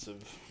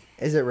expensive.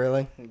 Is it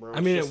really? Bro. I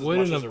mean, It's it just as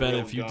wouldn't much as have a been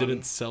real if you gun.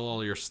 didn't sell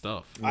all your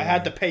stuff. I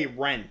had to pay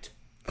rent.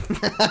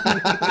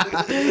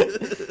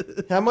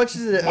 How much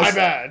is it? My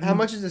bad. How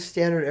much is a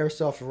standard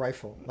airsoft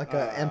rifle, like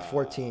a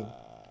M14?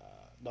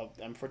 No,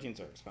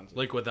 M14s are expensive.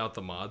 Like without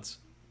the mods.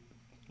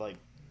 Like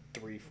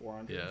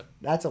 300-400. Yeah.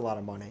 That's a lot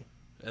of money.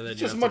 And then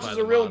It's you just as have much to buy as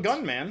the a real mods.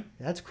 gun, man.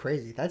 That's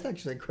crazy. That's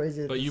actually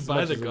crazy. But you It's as buy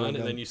much the as a real gun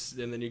and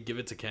then you give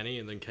it to Kenny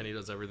and then Kenny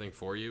does everything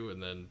for you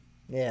and then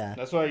Yeah,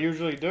 That's what I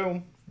usually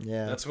do.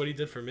 yeah. that's what he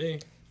did for me.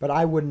 But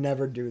I would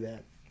never do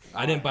that.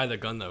 I didn't buy the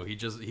gun though. He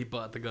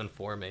bought the gun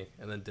for me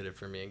and then did it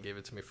for me and gave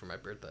it to me for my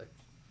birthday.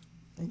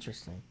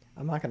 Interesting.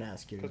 I'm not gonna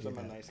ask you to 'Cause do I'm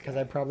a that nice because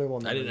guy. I probably will. I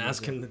never didn't use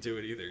ask it. him to do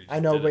it either. He I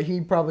just know, did but it. he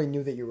probably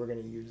knew that you were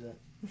gonna use it.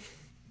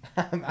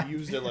 I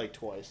used it like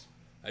twice.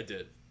 I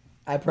did.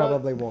 I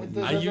probably Well, won't. it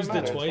Use I doesn't used matter,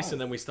 it it's twice fine.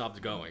 and then we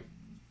stopped going.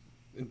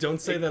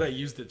 Don't say that I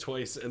used it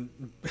twice and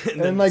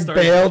And, like,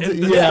 bailed,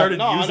 and then yeah. started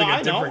No, using I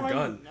a know. different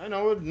gun. I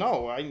know.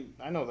 No,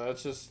 I know that.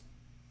 It's just.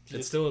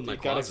 It's still in my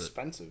it got closet.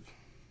 expensive.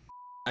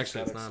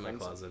 Actually, it's That's not in my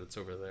expensive. closet. It's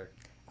over there.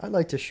 I'd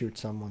like to shoot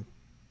someone.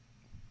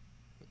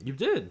 You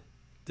did.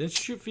 Didn't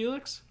you shoot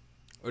Felix?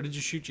 Or did you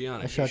shoot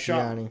Gianni? I shot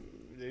Gianni.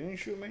 They didn't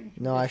shoot me.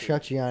 No, I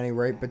shot Gianni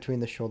right between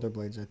the shoulder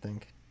blades. I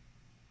think.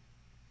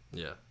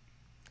 Yeah.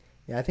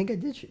 Yeah, I think I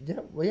did.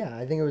 Well, yeah,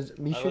 I think it was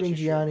me I let shooting you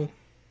shoot Gianni. me.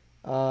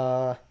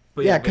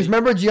 But Yeah, because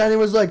remember Gianni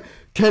was like,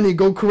 "Kenny,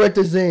 go correct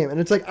his aim," and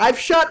it's like I've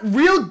shot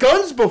real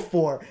guns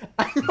before.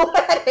 I know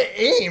how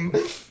to aim.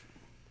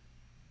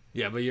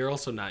 Yeah, but you're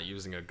also not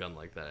using a gun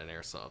like that in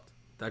airsoft.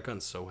 That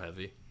gun's so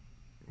heavy.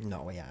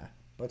 No, yeah,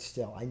 But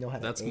still, I know how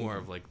to. That's aim. more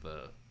of like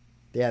the.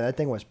 Yeah, that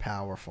thing was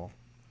powerful.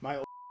 My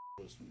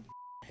was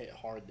hit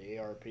hard. The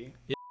ARP.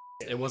 Yeah,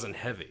 it wasn't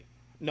heavy.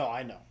 No,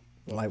 I know.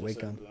 Lightweight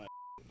gun.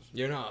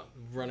 You're not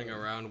running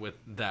around with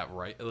that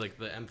like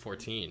the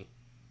M14.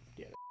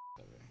 Yeah.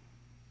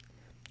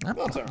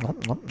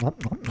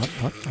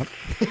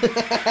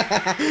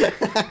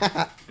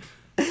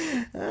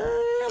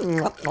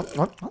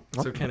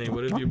 So Kenny,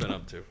 what have you been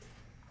up to?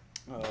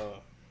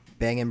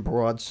 Banging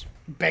broads.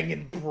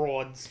 Banging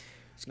broads.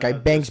 This guy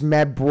bangs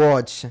mad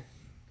broads.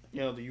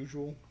 You know, the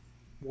usual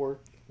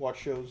watch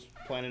shows.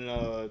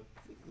 Planning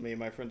me and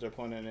my friends are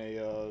planning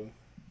a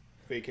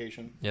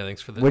vacation. Yeah,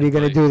 thanks for the. What are you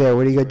gonna invite. do there?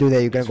 What are you gonna do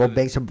there? You gonna Thanks go for the-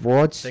 bang some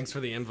broads? Thanks for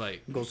the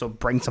invite. Go so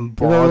bring some You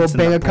gonna broads go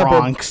bang in a the couple?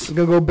 Bronx. You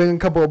gonna go bang a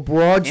couple of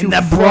broads? In you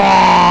the fuck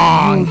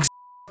Bronx.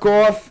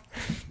 off.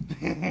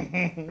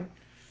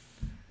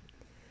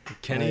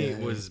 Kenny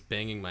was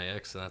banging my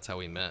ex, and that's how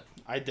we met.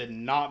 I did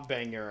not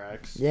bang your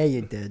ex. Yeah,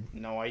 you did.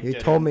 No, I You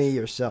didn't. told me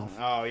yourself.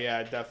 Oh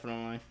yeah,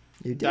 definitely.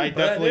 You did. I But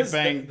that definitely is-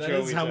 banged that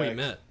Joey's is how we ex.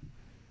 met.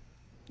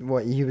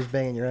 What? He was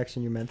banging your ex,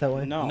 and you meant that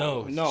way?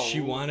 No.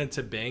 She wanted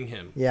to bang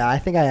him. Yeah, I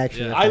think I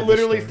actually. Yeah. have I heard this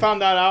literally story.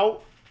 found that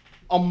out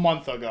a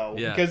month ago.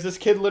 Yeah. Because this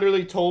kid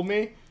literally told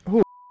me.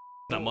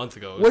 A month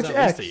ago. It was Which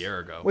at least ex? a year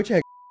ago. Which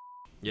ex?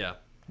 Yeah.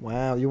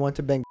 Wow, you want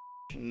to bang?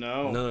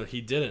 No. No,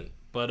 he didn't.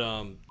 But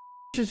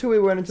Which is who we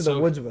went into the So-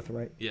 woods with,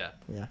 right? yeah.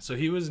 Yeah. So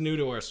he was new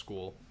to our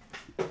school,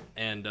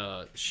 and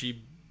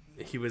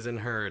he was in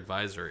her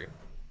advisory,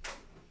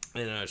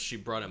 and she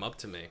brought him up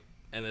to me,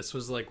 and this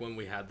was like when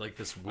we had like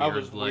this weird I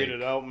was like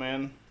weirded out,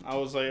 man. I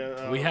was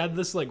like. we had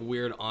this like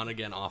weird on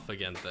again off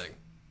again thing.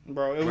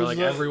 Bro, it Where was like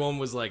everyone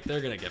was like they're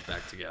gonna get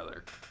back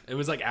together. It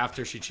was like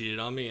after she cheated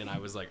on me, and I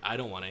was like I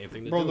don't want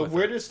anything to Bro, do the with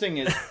weirdest thing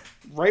is,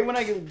 right when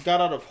I got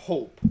out of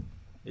Hope, it.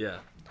 Yeah.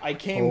 I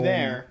came Oh.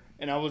 there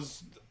and I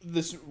was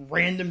this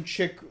random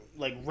chick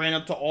like ran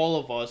up to all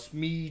of us,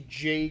 me,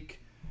 Jake,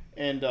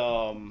 and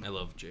I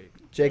love Jake.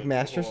 Jake who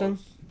Masterson.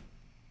 else?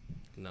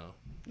 No.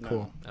 No.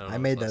 Cool. I don't know I his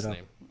made last that up.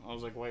 name. I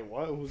was like, wait,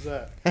 what? Who's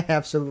that? I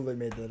absolutely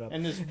made that up.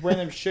 And this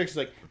random chick's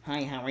like,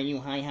 hi, how are you?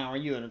 Hi, how are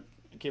you? And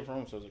it came from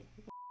home, so I was like,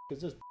 what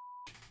is this?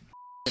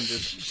 And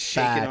just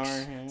shaking our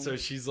Facts. hands. So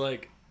she's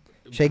like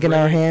Shaking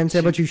our bringing- hands. How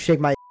she- about you shake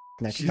my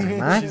next she's- time,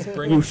 huh? she's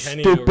bringing You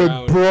Kenny stupid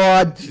around.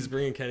 broad. She's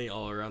bringing Kenny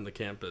all around the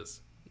campus,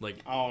 like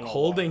I don't know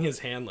holding why. his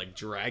hand, like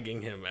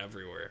dragging him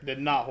everywhere. Did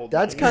not hold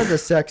That's my hand. kind of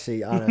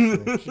sexy,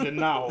 honestly. She did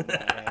not hold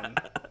my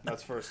hand.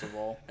 That's first of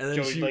all. And then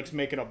Joey she- likes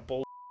making a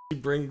bull. She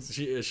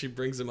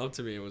brings him up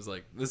to me and was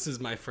like, "This is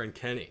my friend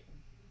Kenny."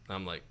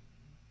 I'm like,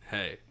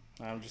 "Hey."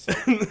 I'm just like,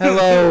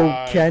 Hello,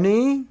 Hi.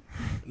 Kenny.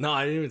 No,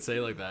 I didn't even say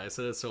it like that. I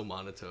said it so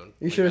monotone.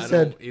 You Like, should have I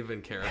said, don't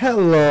even care.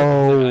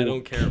 Hello, I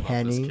don't care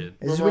about this Kenny. kid.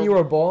 Is this when you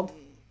were bald?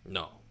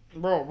 No.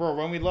 bro,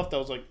 when we left, I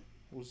was like,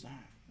 who's that?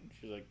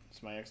 She's like,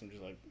 it's my ex. I'm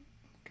just like,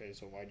 okay,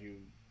 so why'd you?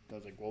 I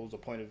was like, what was the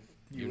point of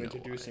you know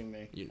introducing why.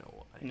 me? You know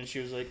why? And then she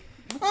was like,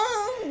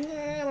 oh,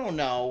 I don't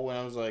know. And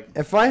I was like,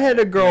 If I had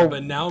a girl Yeah,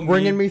 but now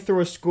bringing me through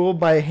a school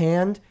by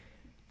hand,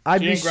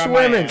 I'd she be didn't grab my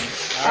swimming. hand.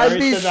 I I'd already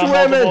be said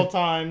that multiple swimming.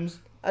 times.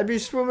 I'd be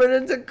swimming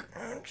into.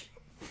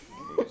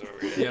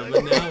 Yeah,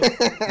 but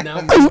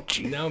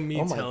now me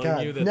Oh my telling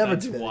God, you that never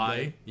that's do that why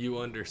again. you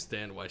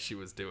understand why she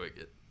was doing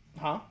it.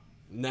 Huh?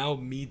 Now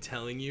me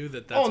telling you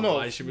that that's Oh no,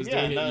 why she was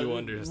yeah, doing it, that- you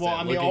understand. Well,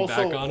 I mean, Looking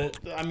also, back on it,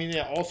 I mean,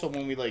 yeah. Also,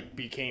 when we like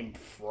became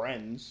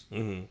friends,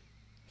 hmm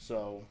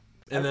so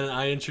and then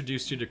I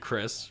introduced you to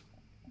Chris.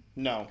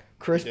 no,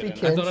 Crispy he didn't.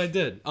 kid. I thought I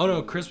did. Oh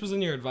no, Chris was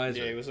in your advisor.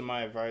 Yeah, he was in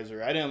my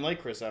advisor. I didn't like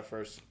Chris at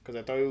first because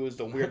I thought he was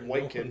the weird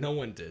white kid. No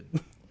one did.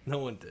 No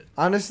one did.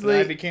 Honestly,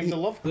 Then I became the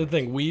love. The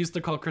thing we used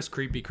to call Chris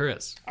Creepy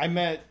Chris. I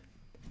met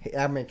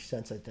that makes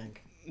sense. I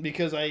think.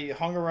 because I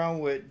hung around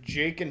with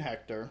Jake and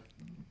Hector,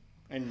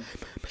 and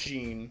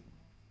Gene,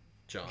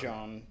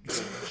 John,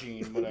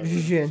 Gene, whatever.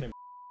 Jean.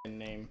 Same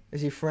name.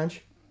 Is he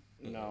French?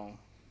 No,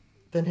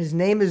 Then his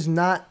name is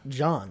not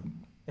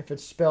John. If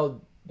it's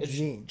spelled it's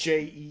Jean.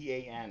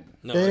 Jean.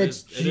 No, Then it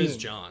it's is Gene.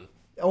 John.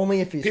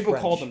 Only if he's People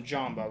French. called him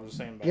John, but I was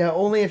saying. Yeah,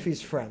 only if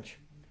he's French.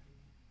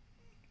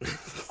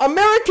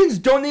 Americans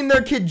don't name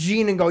their kid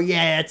Gene and go,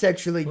 yeah, it's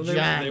actually Well, John.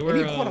 they Maybe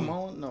were,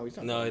 Guatemala? No, he's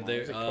not. No, Guatemala. they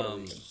He's like Puerto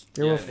Rican.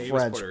 They yeah, were I think he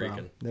was French, Puerto bro.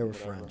 Rican. They were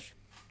Whatever. French.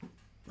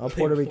 Oh, They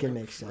Puerto were Rican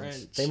makes sense.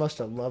 French. They must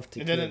have loved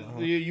And tequila, then huh?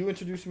 you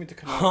introduced me to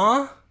Canelo.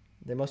 Huh?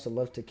 They must have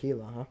loved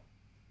tequila, huh?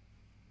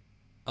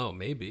 Oh,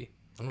 maybe.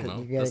 I don't 'Cause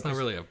know. you gotta That's not cons-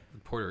 really a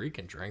Puerto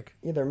Rican drink.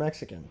 Yeah, they're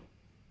Mexican.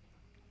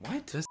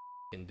 What? This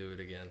can do it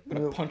again. I'm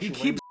gonna punch You you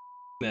keep in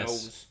the this.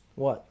 nose.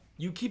 What?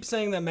 You keep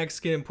saying that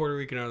Mexican and Puerto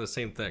Rican are the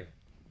same thing.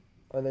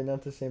 Are they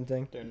not the same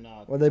thing? They're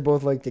not. Well, they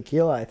both like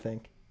tequila, I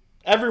think.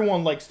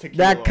 Everyone likes tequila.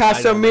 That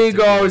I don't like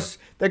Casamigos,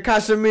 the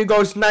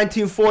Casamigos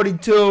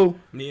 1942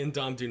 Me and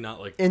Dom do not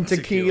like in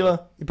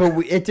tequila. But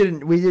we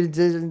didn't,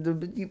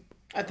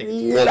 I think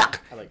it's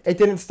I like it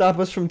didn't stop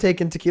us from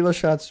taking tequila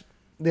shots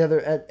the other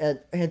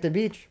at Hampton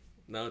Beach.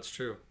 No, it's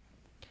true.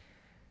 Wait,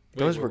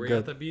 Those were were we good.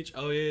 at the beach?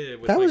 Oh yeah,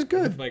 with That my, was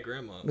good. With my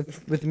grandma.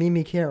 With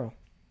Mimi Carroll.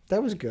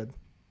 That was good.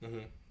 hmm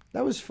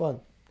That was fun.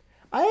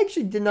 I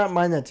actually did not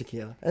mind that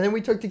tequila. And then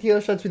we took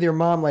tequila shots with your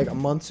mom like a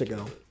month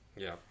ago.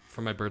 Yeah,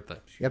 for my birthday.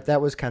 Yep,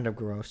 that was kind of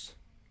gross.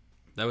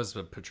 That was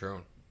a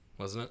Patron,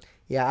 wasn't it?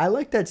 Yeah, I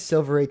like that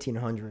silver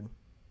 1800.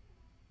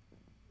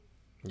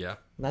 Yeah.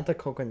 Not the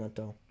coconut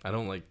though. I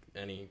don't like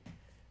any.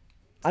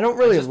 I don't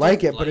really just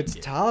like don't it, but like it's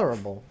it.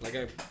 tolerable.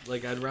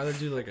 I'd rather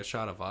do like a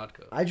shot of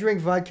vodka. I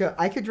drink vodka.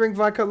 I could drink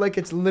vodka like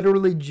it's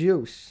literally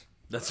juice.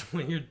 That's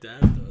what your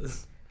dad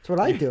does. That's what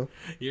I do.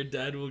 Your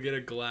dad will get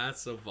a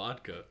glass of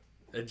vodka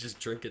and just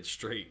drink it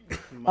straight.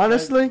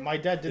 Honestly? My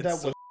dad did that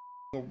It's with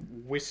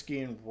whiskey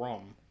and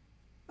rum.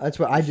 That's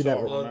what I do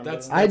that with. Well,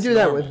 I do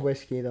that with normal.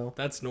 whiskey though.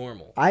 That's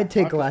normal. I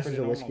take Vodka's glasses pretty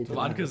of normal, whiskey. too. too.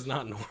 Vodka's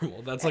not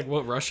normal. That's like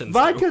what Russians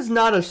Vodka's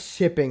not a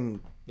sipping.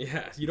 do.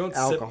 Yeah, you don't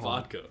alcohol. sip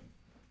vodka.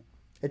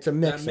 It's a That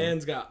mix.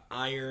 man's got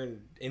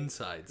iron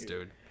insides,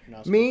 dude. You're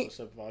not Me- supposed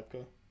to sip vodka.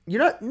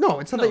 You're not. No,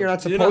 it's not that you're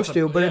not supposed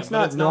to, but yeah, it's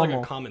not it's normal. not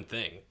like a common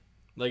thing.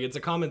 Like it's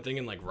a common thing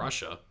in like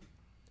Russia.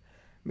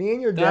 Me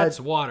and your dad. That's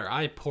water.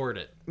 I poured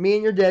it. Me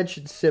and your dad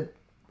should sip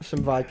some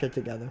vodka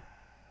together.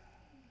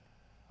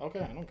 Okay,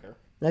 I don't care.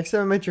 Next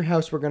time I'm at your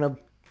house, we're gonna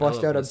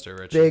bust love out Mr.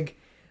 Richie.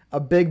 a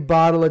big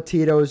bottle of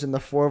Tito's, and the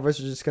four of us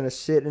are just gonna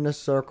sit in a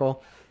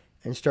circle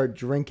and start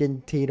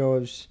drinking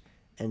Tito's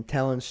and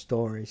telling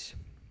stories.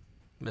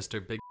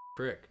 Mr. Big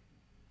Prick.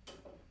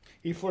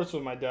 He flirts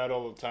with my dad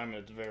all the time, and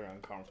it's very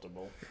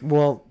uncomfortable.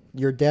 Well,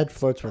 your dad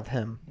flirts with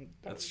him.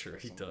 That's true.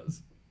 He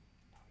does.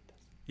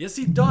 Yes,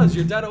 he does.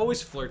 Your dad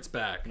always flirts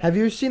back. Have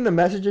you seen the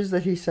messages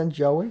that he sent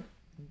Joey?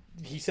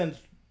 He sends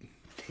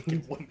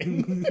naked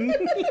women.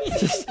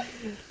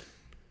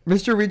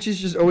 Mr. Ricci's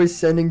just always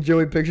sending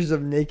Joey pictures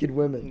of naked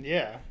women.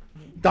 Yeah.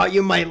 Thought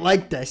you might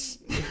like this.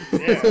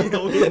 Yeah.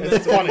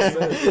 It's funny.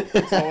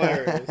 It's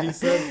hilarious. He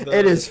said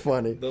It is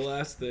funny. The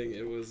last thing,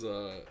 it was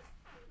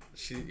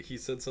he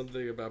said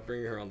something about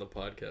bringing her on the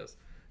podcast.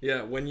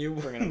 Yeah, when you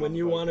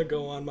want to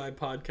go on my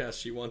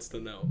podcast, she wants to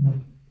know.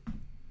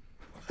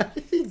 Why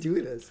did he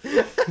do this?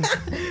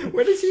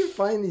 Where does he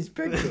find these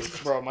pictures?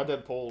 Bro, my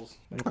dad pulls.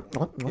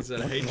 He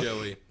said, "Hey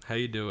Joey, how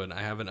you doing?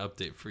 I have an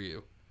update for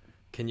you.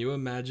 Can you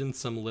imagine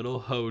some little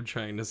hoe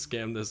trying to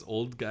scam this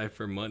old guy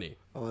for money?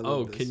 Oh, I love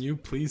Oh, this. can you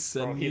please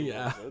send Bro, he me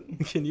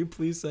loves can you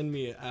please send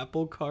me an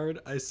Apple Card?"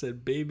 I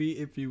said, "Baby,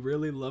 if you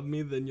really love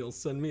me, then you'll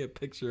send me a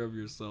picture of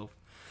yourself.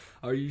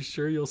 Are you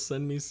sure you'll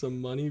send me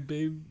some money,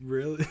 babe?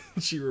 Really?"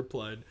 She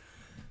replied,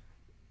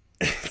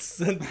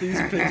 sent these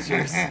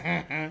pictures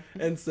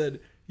and said,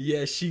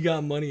 "Yeah, she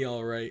got money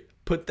all right.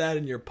 Put that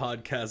in your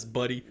podcast,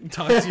 buddy.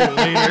 Talk to you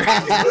later."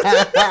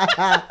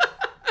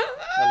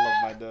 I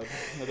love my dad.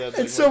 My dad's It's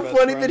like so my best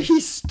funny friend. that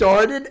he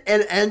started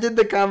and ended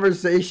the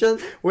conversation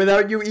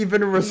without you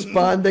even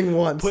responding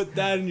once. Put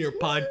that in your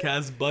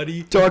podcast,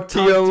 buddy. Talk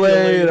to you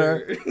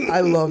later.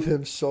 I love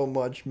him so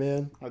much,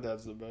 man. My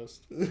dad's the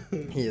best.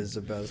 He is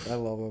the best. I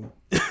love him.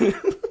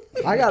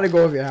 I gotta go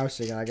over your house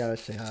again. I gotta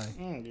say hi.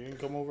 You can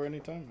come over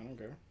anytime. I don't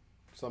care.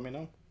 Just let me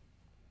know.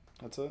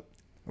 That's it.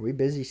 Are we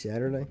busy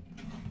Saturday?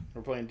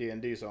 We're playing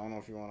D&D, so I don't know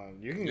if you want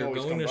to... You can You're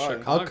always going come to by.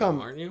 Chicago, I'll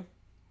come. aren't you?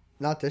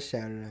 Not this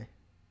Saturday.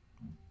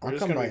 We're I'll just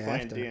come going by to be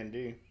playing after.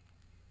 D&D.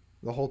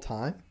 The whole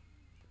time?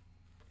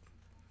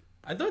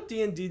 I thought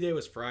D&D Day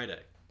was Friday.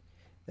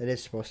 It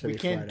is supposed to We be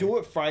can't Friday. do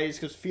it Fridays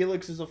because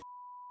Felix is a...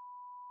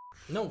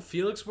 No,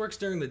 Felix works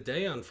during the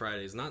day on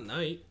Fridays, not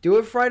night. Do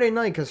it Friday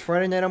night, because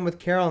Friday night I'm with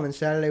Carol, and then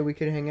Saturday we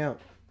could hang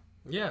out.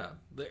 Yeah,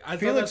 I thought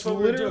Felix that's what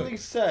we were literally doing.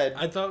 said...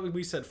 I thought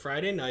we said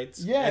Friday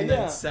nights, Yeah, and yeah.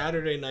 then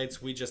Saturday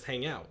nights we just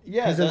hang out.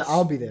 Yeah, Because then that's-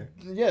 I'll be there.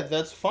 Yeah,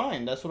 that's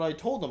fine. That's what I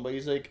told him. But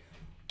he's like,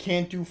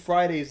 can't do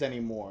Fridays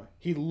anymore.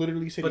 He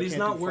literally said But he he's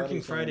can't not do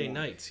working Fridays Friday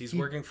anymore. nights. He's He-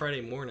 working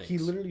Friday mornings. He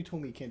literally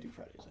told me he can't do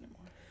Fridays anymore.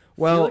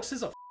 Well, Felix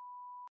is a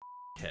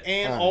head.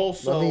 And all right,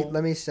 also,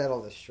 let me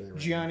settle this straight. Right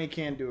Gianni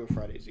can't do it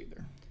Fridays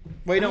either.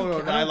 Wait, no,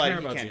 don't I care lied. He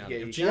about can't. Gianni. Yeah,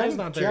 If he Gianni's can't.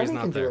 not there, he's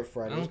not can there. do it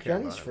Fridays. I don't care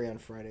Gianni's about free on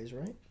Fridays,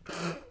 right?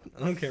 I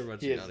don't care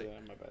about He is, Gianni.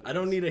 my bad. I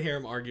don't need to hear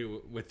him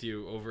argue with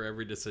you over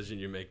every decision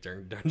you make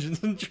during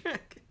Dungeons and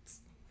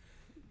Dragons.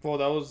 Well,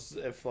 that was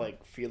if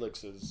like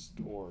Felix is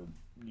or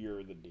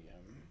you're the DM.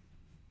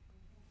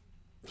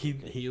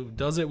 He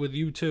does it with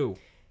you too.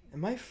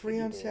 Am I free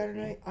on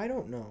Saturday? I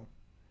don't know.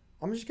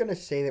 I'm just gonna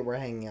say that we're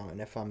hanging out,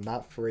 and if I'm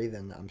not free,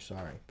 then I'm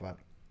sorry, but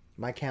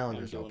my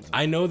calendar's doing open.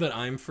 I know that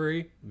I'm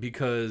free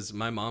because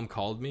my mom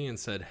called me and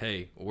said,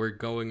 "Hey, we're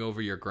going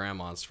over your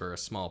grandma's for a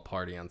small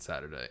party on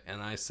Saturday."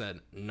 And I said,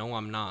 "No,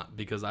 I'm not,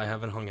 because I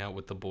haven't hung out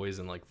with the boys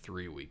in like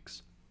 3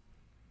 weeks."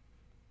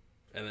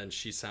 And then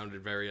she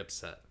sounded very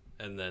upset.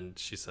 And then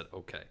she said,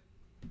 "Okay."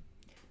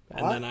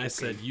 And then I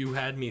said, "You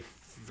had me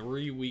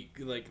 3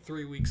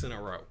 weeks in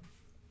a row.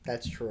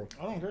 That's true.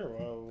 I don't care.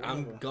 Well,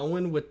 I'm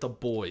going with the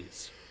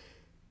boys."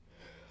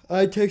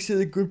 I texted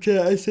the group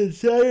chat. I said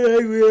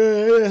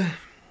Saturday.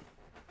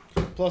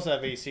 Plus, I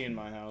have AC in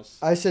my house.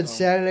 I said so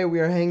Saturday we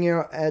are hanging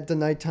out at the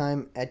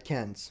nighttime at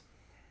Ken's.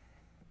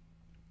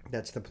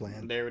 That's the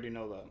plan. They already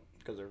know that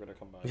because they're gonna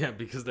come by. Yeah,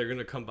 because they're going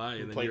to come by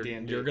and then play you're,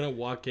 D&D. you're going to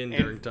walk in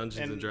And- during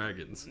Dungeons and and-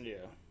 Dragons. Yeah,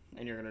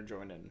 and you're gonna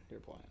join in. You're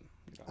playing.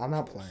 You don't I'm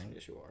have not a choice. playing.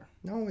 Yes, you are.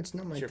 No, it's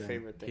not my It's your thing.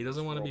 favorite thing. He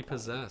doesn't is want to be role-playing.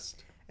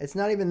 possessed. It's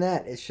not even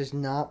that. It's just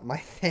not my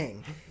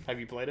thing. Have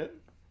you played it?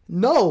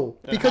 No,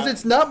 Then because how-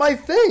 it's not my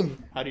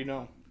thing. How do you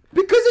know?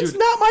 Because it's Dude,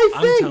 not my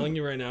thing. I'm telling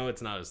you right now,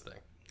 it's not his thing.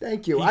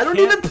 Thank you. He I don't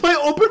can't- even play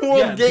open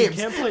world games.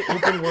 You can't play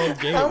open world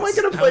games. How am I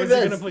gonna play How is he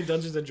this? gonna play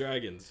Dungeons and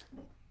Dragons?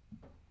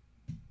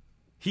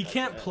 He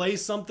can't play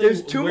something.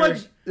 There's too where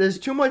much. There's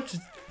too much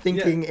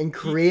thinking and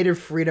creative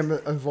freedom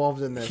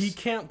involved in this. He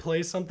can't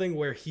play something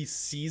where he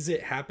sees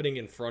it happening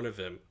in front of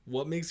him.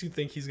 What makes you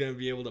think he's gonna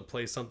be able to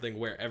play something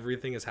where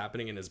everything is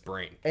happening in his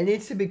brain? It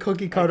needs to be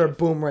cookie cutter,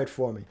 boom, right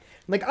for me.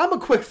 Like, I'm a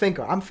quick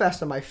thinker. I'm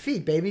fast on my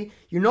feet, baby.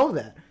 You know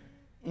that.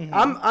 Mm-hmm.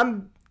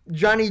 I'm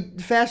Johnny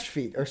Fast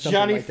Feet or something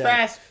Johnny like that.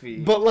 Fast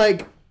Feet. But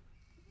like,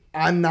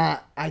 I'm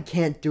not. I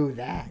can't do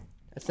that.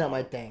 That's not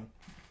my thing.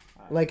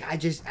 Like, I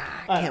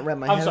can't wrap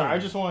my head. I'm sorry. around I it.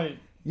 just wanted.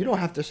 You don't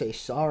have to say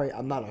sorry.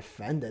 I'm not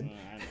offended.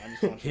 I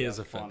just want He you is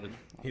to have fun. offended.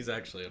 He's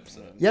actually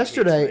upset.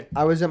 Yesterday,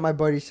 I was at my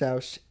buddy's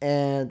house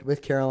and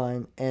with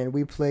Caroline, and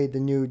we played the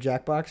new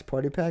Jackbox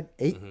Party Pack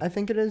 8, I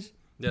think it is.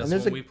 Yeah, And that's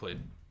there's what we played.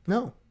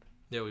 No,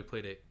 Yeah, we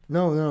played 8.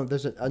 no.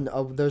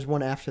 There's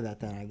one after that.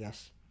 Then I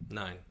guess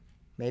 9.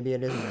 maybe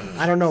it isn't.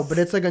 I don't know, but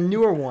it's like a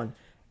newer one,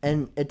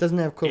 and it doesn't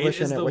have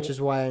Coalition is in it, the which is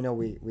why I know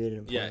we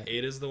didn't play Yeah, it.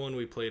 8 is the one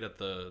we played at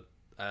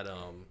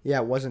Yeah,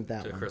 it wasn't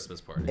that the one. Christmas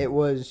party. It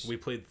was. We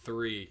played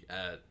 3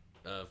 at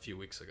a few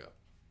weeks ago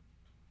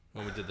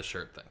when we did the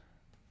shirt thing.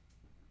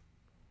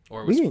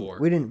 Or it was 4.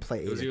 We didn't play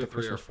 8 It was at either the 3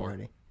 or Christmas 4.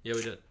 party. Yeah,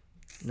 we did.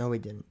 No, we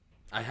didn't.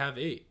 I have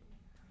 8.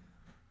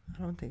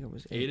 I don't think it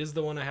was 8. 8 is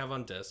the one I have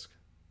on disc,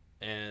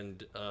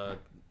 and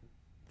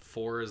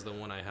 4 is the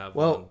one I have.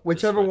 Well, on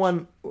whichever the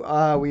one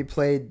we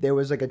played, there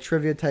was like a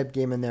trivia type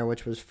game in there,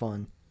 which was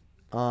fun.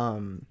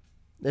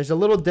 There's a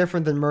little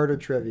different than murder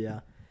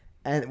trivia,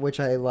 and which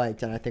I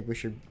liked, and I think we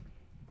should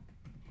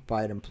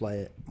buy it and play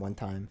it one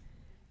time.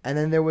 And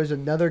then there was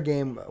another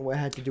game that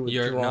had to do with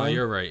drawing. No,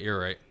 you're right. You're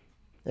right.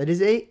 It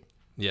is 8?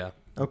 Yeah.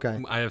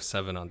 Okay. I have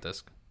 7 on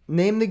disc.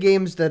 Name the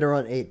games that are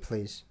on 8,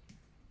 please.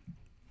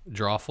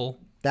 Drawful.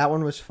 That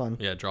one was fun.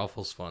 Yeah,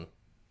 Drawful's fun.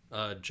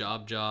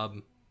 Job.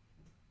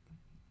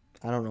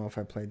 I don't know if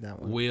I played that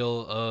one.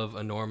 Wheel of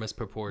enormous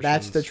proportions.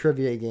 That's the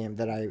trivia game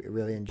that I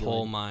really enjoyed.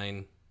 Pole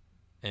mine,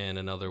 and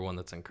another one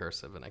that's in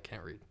cursive, and I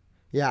can't read.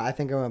 Yeah, I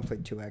think I only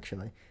played 2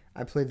 actually.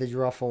 I played the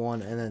Drawful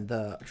one and then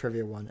the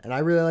trivia one, and I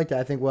really liked it.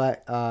 I think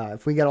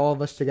if we got all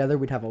of us together,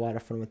 we'd have a lot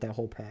of fun with that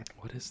whole pack.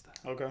 What is that?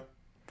 Okay.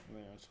 Yeah,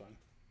 that's fine.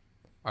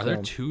 Are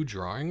there 2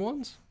 drawing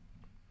ones?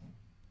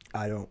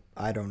 I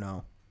don't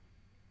know.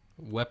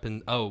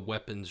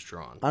 Weapons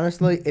drawn.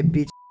 Honestly, it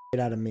beats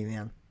shit out of me,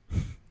 man.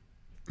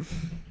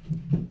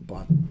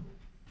 But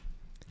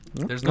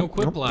There's no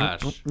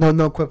Quiplash.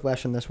 No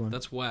Quiplash in this one.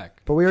 That's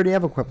whack. But we already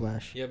have a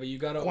Quiplash. Yeah, but you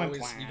gotta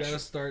Quiplash.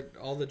 start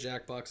all the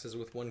Jackboxes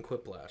with one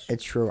Quiplash.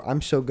 It's true.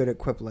 I'm so good at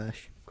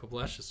Quiplash.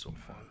 Quiplash is so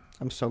fun.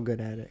 I'm so good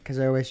at it because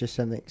I always just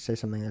say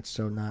something that's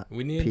so not.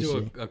 We need to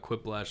PC. do a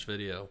Quiplash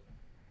video.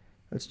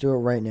 Let's do it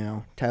right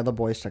now. Tell the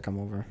boys to come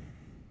over.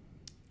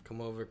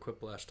 Come over,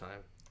 Quiplash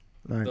time.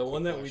 All right. The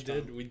one that we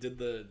did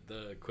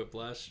the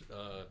Quiplash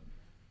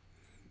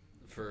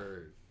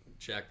for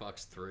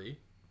Jackbox 3,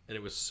 and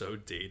it was so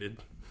dated.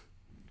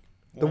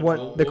 The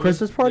What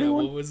Christmas party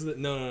one? What was the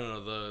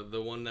No,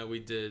 the one that we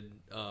did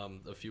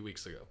a few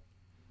weeks ago.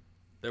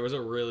 There was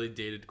a really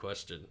dated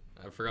question.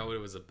 I forgot what it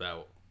was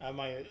about. At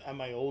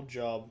my old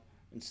job,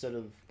 instead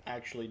of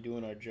actually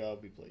doing our job,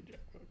 we played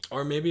Jackbox.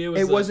 Or maybe it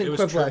was. It wasn't was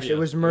Quiplash, trivia. it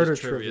was murder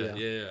trivia.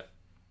 Yeah.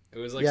 It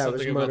was like Yeah, it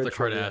was something about murder the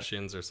trivia.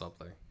 Kardashians or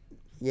something.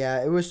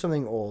 Yeah, it was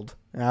something old.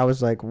 And I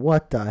was like,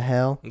 what the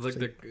hell? It's like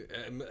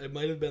it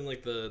might have been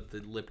like the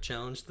lip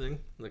challenge thing,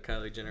 the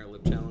Kylie Jenner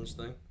lip challenge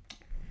thing.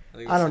 think it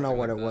was I don't know something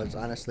what like it that. was,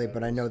 honestly,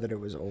 but I know that it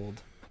was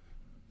old.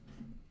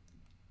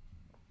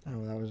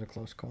 Oh, that was a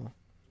close call.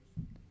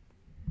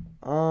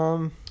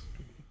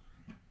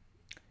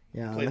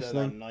 Yeah, Play that honestly,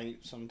 at night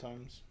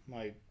sometimes.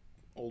 My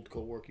old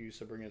coworker used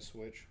to bring a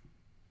Switch.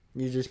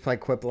 you just play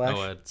Quiplash.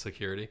 Oh, at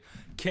security.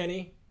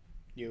 Kenny,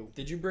 You.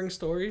 did you bring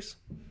stories?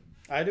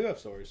 I do have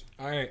stories.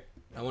 All right,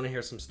 I want to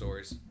hear some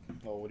stories.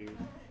 Oh, what do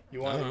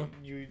you I want?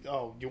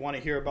 don't You want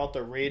to hear about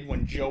the raid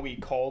when Joey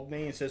called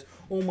me and says,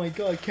 "Oh my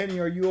God, Kenny,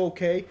 are you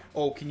okay?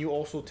 Oh, can you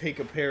also take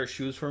a pair of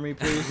shoes for me,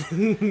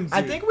 please?"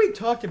 I think we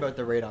talked about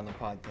the raid on the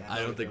podcast. I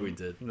don't think we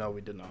did. No,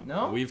 we did not.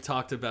 No? We've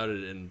talked about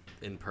it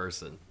in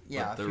person.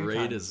 Yeah, but a the few raid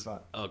times, is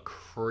but- a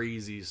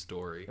crazy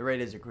story. The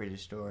raid is a crazy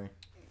story.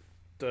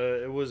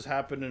 It was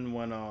happening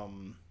when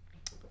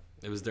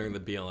It was during the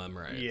BLM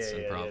riots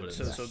in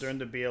Providence. So during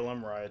the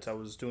BLM riots, I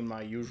was doing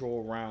my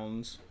usual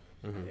rounds,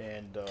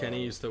 and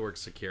Kenny used to work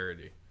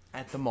security.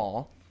 At the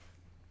mall.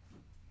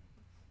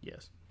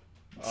 Yes.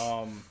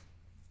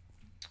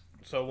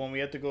 So when we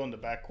had to go in the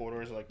back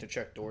quarters, like to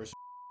check doors,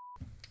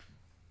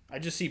 I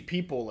just see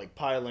people like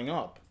piling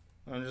up.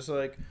 I'm just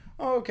like,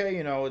 oh,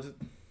 okay,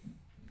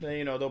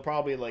 they'll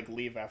probably like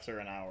leave after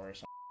an hour or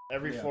something.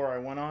 Every floor I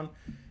went on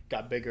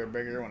got bigger and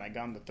bigger. When I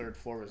got on the third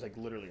floor, it was like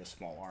literally a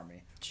small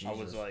army. I was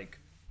Jesus. like,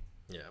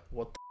 Yeah.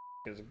 what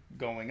the is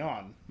going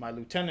on? My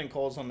lieutenant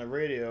calls on the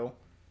radio,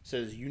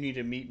 says, you need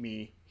to meet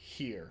me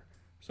here.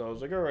 So I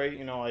was like, all right,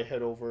 I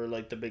head over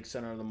like the big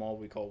center of the mall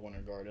we call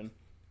Winter Garden.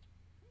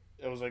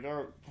 I was like, all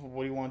right,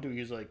 what do you want to do?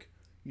 He's like,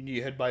 you need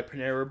to head by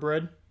Panera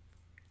Bread.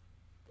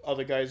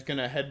 Other guy's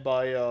gonna head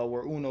by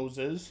where Uno's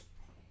is.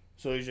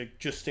 So he's like,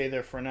 just stay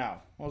there for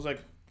now. I was like,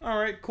 all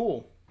right,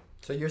 cool.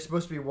 So you're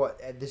supposed to be what?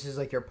 This is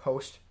like your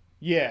post?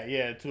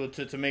 Yeah,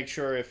 to make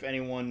sure if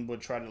anyone would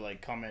try to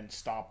like come and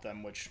stop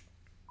them, which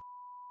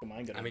am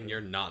I gonna I mean, do?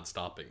 you're not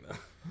stopping them.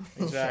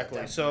 Exactly.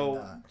 Yeah,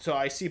 So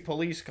I see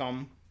police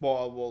come.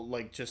 Well,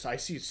 like I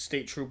see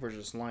state troopers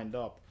just lined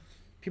up.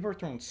 People are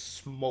throwing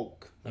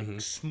smoke, like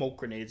smoke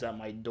grenades at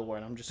my door,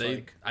 and I'm just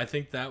like, I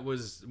think that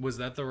was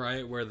that the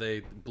riot where they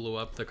blew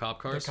up the cop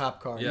cars? The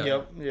cop car. Yeah.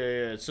 yep,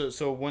 yeah.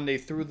 So when they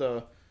threw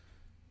the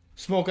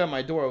smoke at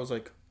my door, I was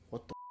like,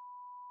 what the?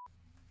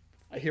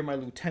 I hear my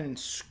lieutenant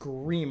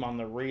scream on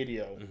the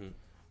radio.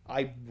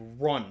 I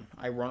run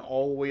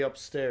all the way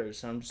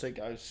upstairs, and I'm just like,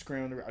 I was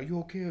screaming, "Are you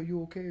okay? Are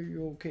you okay? Are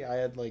you okay?" I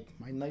had like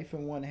my knife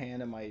in one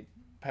hand and my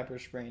pepper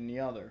spray in the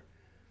other.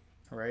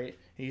 Right?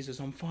 And he says,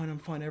 I'm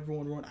fine,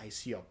 everyone run. I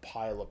see a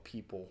pile of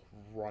people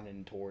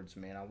running towards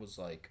me, and I was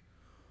like,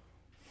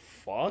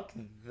 fuck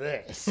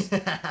this.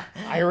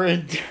 I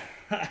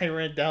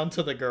ran down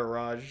to the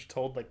garage,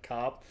 told the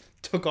cop,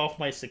 took off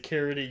my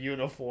security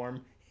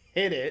uniform,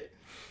 hid it,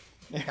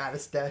 Gotta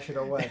stash it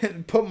away.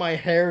 and put my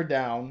hair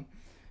down.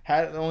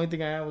 The only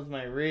thing I had was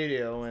my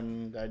radio,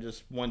 and I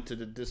just went to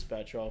the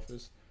dispatch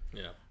office.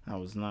 Yeah. I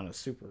was not a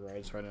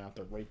supervisor. I didn't have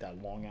to write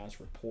that long-ass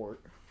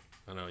report.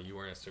 I know, you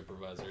weren't a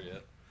supervisor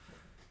yet.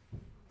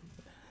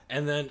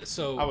 And then,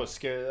 so... I was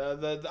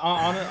scared.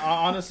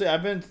 Honestly,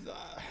 I've been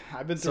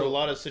through a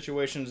lot of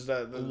situations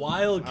that...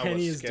 While I Kenny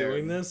was is scared.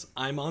 doing this,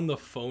 I'm on the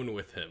phone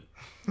with him.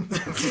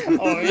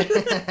 Oh,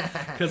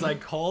 yeah. Because I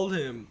called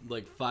him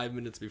like 5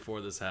 minutes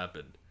before this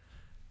happened.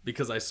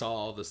 Because I saw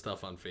all the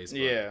stuff on Facebook.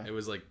 Yeah. It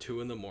was like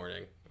 2 a.m.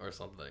 or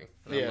something.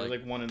 And Yeah, I'm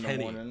like 1 in the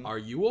Kenny, morning. are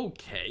you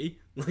okay?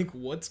 Like,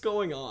 what's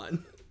going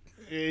on?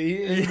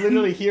 He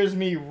literally hears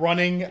me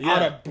running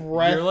out of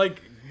breath. You're like,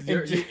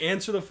 you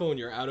answer the phone,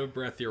 you're out of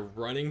breath, you're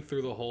running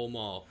through the whole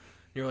mall.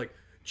 You're like,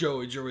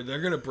 Joey, they're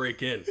going to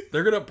break in.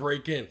 They're going to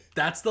break in.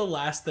 That's the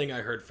last thing I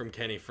heard from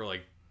Kenny for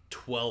like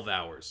 12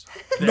 hours.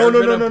 No,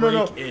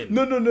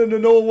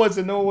 it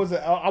wasn't.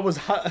 I was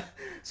hot.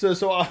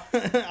 So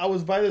I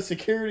was by the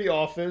security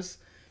office,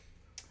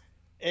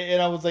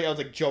 and I was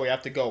like, Joey, I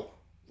have to go.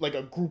 Like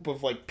a group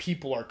of like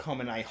people are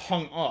coming. I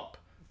hung up.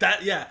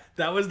 That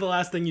was the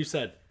last thing you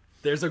said.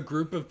 There's a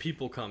group of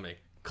people coming.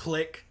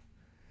 Click.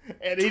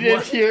 And he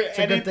didn't hear It's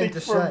a good thing anything to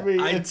from say. me.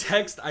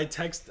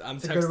 I'm a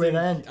good way to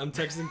end.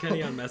 texting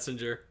Kenny on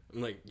Messenger.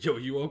 I'm like, yo,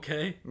 you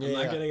okay? I'm not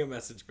Yeah. getting a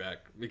message back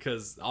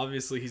because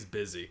obviously he's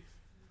busy.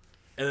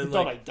 And then I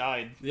thought I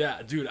died.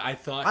 yeah, dude, I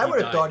thought I he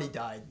would have died. thought he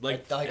died.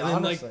 Like, like and then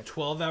honestly. like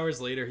 12 hours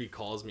later, he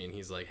calls me and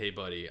he's like, "Hey,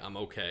 buddy, I'm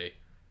okay."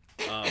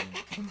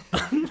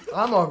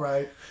 I'm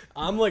alright.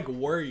 I'm like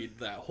worried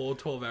that whole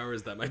 12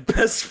 hours that my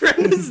best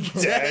friend is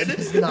dead.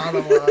 He's not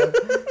alive.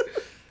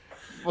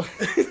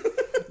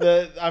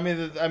 I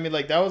mean,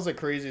 like that was a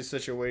crazy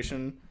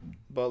situation,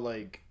 but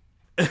like,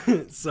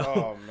 So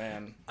oh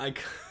man,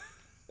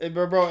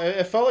 bro,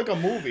 it felt like a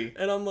movie.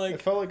 and I'm like,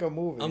 It felt like a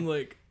movie. I'm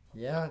like,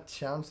 Yeah, it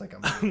sounds like a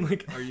I'm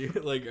like, are you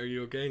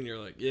okay? And you're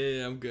like,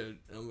 yeah, I'm good.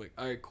 And I'm like,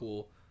 all right,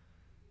 cool.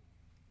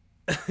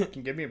 Can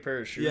you give me a pair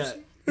of shoes?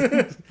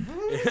 Yeah.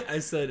 I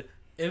said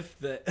if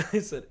they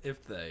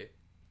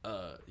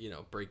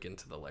break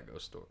into the Lego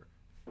store,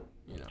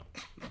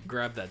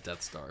 grab that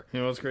Death Star. You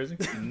know what's crazy?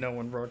 No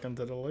one broke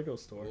into the Lego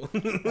store.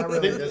 Not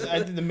really.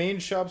 I think the main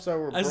shops that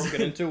were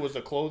broken into was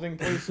the clothing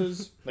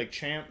places, like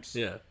Champs.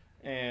 Yeah.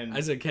 And I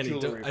said, Kenny,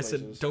 jewelry don't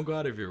places. go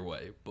out of your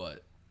way,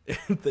 but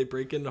if they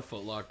break into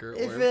Foot Locker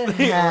If or it or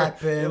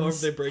happens.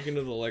 if they break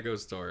into the Lego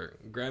store,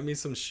 grab me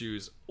some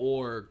shoes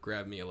or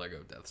grab me a Lego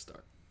Death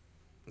Star.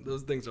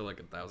 Those things are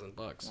like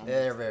 $1,000. Yeah,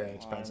 they're very I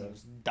expensive.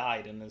 almost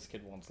died, and this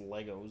kid wants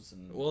Legos.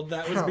 And Well,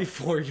 that was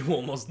before you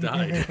almost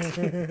died.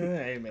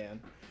 hey, man.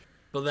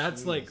 But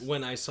that's like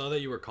when I saw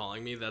that you were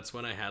calling me. That's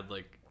when I had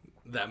like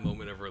that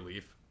moment of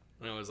relief,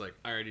 and I was like,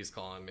 "All right, he's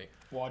calling me."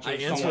 Watch I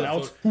it. answered Someone the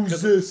else. phone-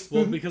 Who's this?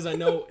 Well, because I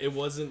know it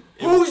wasn't.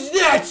 Who's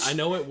this? I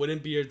know it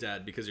wouldn't be your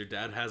dad because your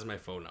dad has my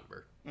phone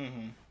number.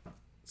 Mm-hmm.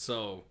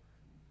 So,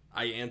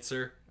 I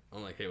answer.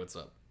 I'm like, "Hey, what's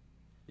up?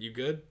 You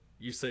good?"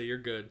 You say you're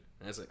good,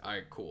 and I was like, "All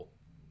right, cool."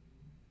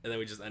 And then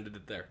we just ended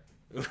it there.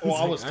 Well,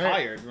 I was "All right."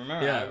 tired.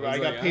 Remember? Yeah, I it was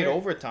got like, paid all right.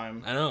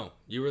 overtime. I know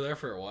you were there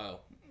for a while.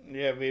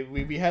 Yeah,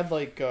 we had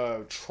like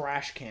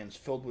trash cans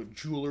filled with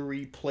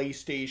jewelry,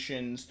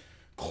 PlayStations,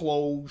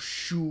 clothes,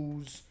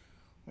 shoes.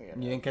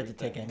 You didn't get to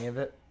take any of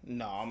it?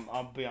 No,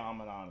 I'm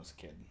an honest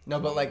kid. No,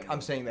 but like I'm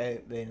saying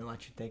they didn't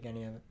let you take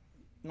any of it.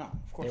 No,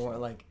 of course They not.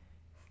 weren't like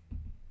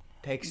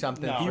take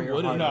something No, for he your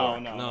wouldn't.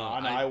 hard No, work. no.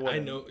 I I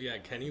wouldn't. know. Yeah,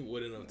 Kenny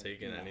wouldn't have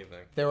taken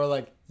anything. They were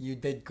like, you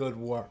did good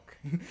work.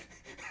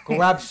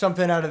 Grab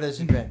something out of this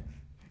bin.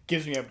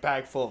 Gives me a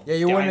bag full of Yeah,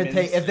 you wouldn't have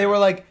diamonds. taken. If they were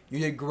like, you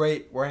did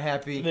great, we're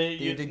happy, you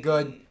you- did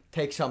good,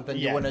 take something,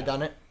 you Yeah, wouldn't have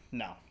no. done it.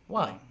 No.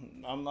 Why?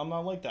 I'm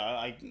not like that.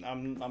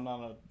 I'm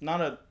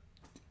not a.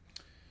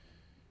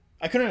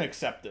 I couldn't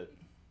accept it.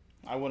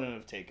 I wouldn't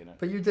have taken it.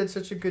 But you did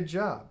such a good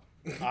job.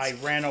 I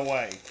ran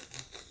away.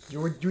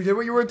 You did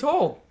what you were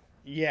told.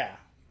 Yeah,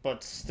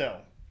 but still,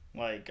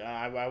 like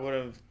I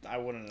wouldn't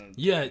have.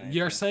 Yeah,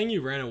 you're saying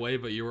you ran away,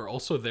 but you were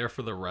also there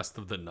for the rest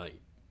of the night.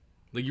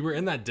 Like, you were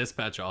in that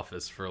dispatch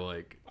office for,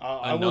 like,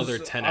 another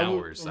 10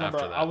 hours after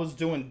that. I was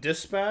doing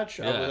dispatch.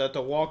 Yeah. I was at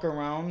the walk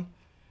around,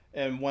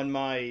 and when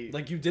my...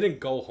 Like, you didn't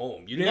go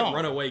home. You didn't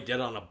run away,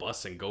 get on a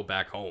bus, and go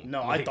back home.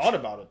 No, like, I thought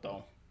about it,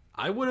 though.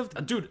 I would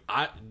have... Dude,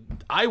 I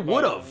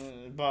would have.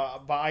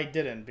 But I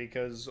didn't,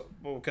 because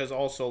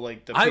also,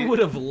 like... I would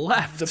have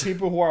left. The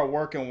people who I was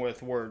working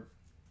with were...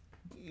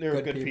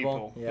 They're good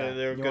people. Yeah.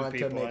 They're You good wanted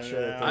to people. make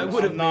sure that I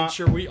would have made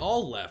sure we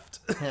all left.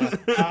 Yeah.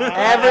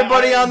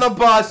 Everybody on the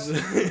bus.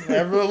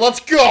 Let's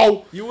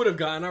go! You would have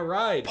gotten a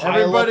ride.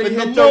 Everybody in hit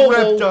the the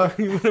mobile. Ripta.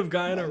 You would have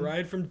gotten a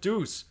ride from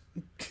Deuce.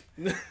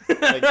 Yeah.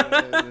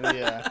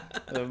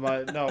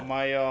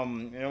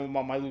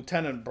 My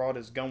lieutenant brought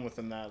his gun with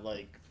him that,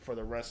 like, for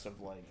the rest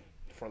of, like,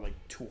 for, like,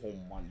 2 whole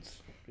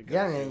months.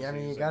 Yeah, I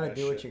mean, you gotta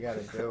do what you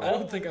gotta do. I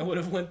don't think I would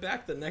have went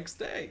back the next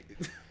day.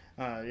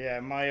 Yeah,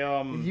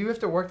 Did you have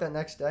to work that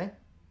next day?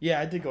 Yeah,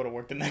 I did go to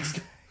work the next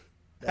day.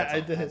 I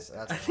did. I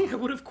think I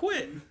would have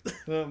quit.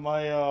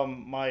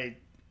 My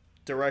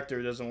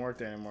director doesn't work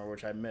there anymore,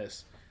 which I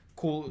miss.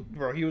 Cool,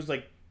 bro. He was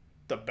like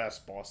the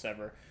best boss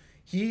ever.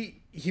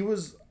 He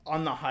was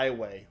on the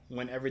highway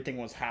when everything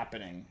was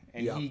happening,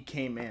 and he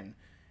came in,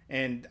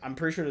 and I'm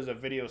pretty sure there's a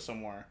video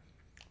somewhere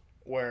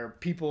where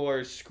people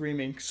are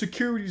screaming,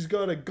 "Security's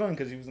got a gun,"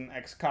 because he was an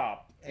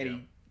ex-cop,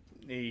 and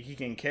he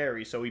can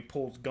carry, so he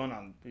pulled his gun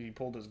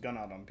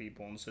out on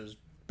people and says,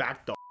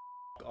 "Back the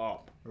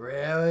up."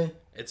 Really?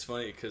 It's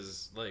funny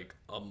because, like,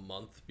 a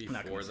month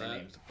before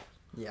that,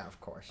 yeah, of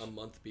course. A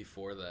month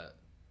before that,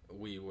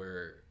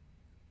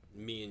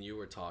 me and you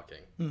were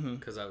talking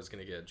because I was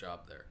gonna get a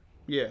job there.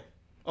 Yeah.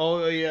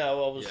 Oh yeah.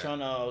 Well, I was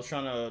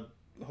trying to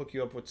hook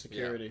you up with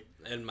security.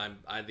 Yeah. And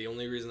the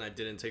only reason I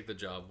didn't take the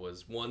job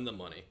was, one, the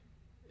money.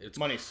 It's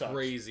money sucks.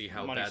 Crazy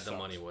how bad the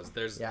money was.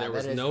 There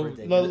was no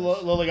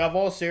like, of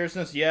all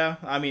seriousness,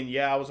 I mean,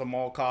 I was a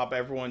mall cop.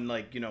 Everyone,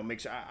 like,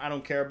 makes. I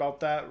don't care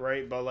about that,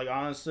 right? But, like,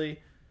 honestly,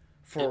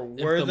 for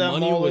where the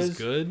money was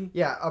good.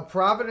 Yeah, a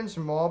Providence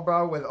Mall,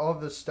 bro, with all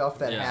the stuff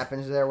that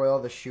happens there, with all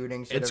the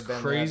shootings. That It's have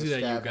been crazy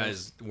that you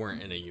guys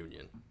weren't in a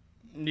union.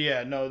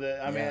 Yeah, no,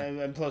 I mean,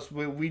 and plus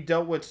we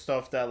dealt with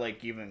stuff that,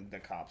 like, even the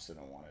cops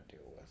didn't want to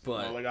deal with.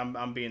 But like,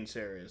 I'm being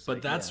serious.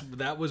 But like,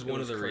 that was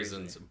one of the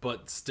reasons.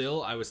 But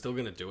still, I was still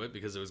gonna do it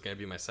because it was gonna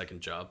be my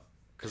second job.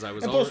 Because I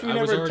was. And plus, we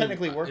never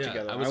technically worked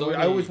together.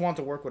 I always want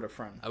to work with a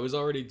friend. I was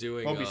already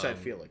doing. Well, besides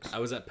Felix. I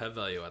was at Pet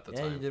Value at the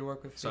time. Yeah, you did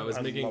work with Felix. So I was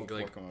making,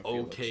 like,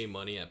 okay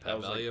money at Pet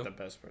Value. Like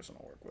the best person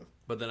to work with.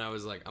 But then I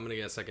was like, I'm gonna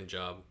get a second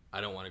job. I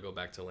don't want to go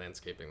back to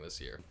landscaping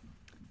this year.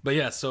 But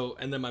yeah,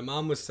 and then my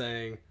mom was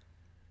saying,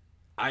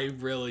 I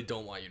really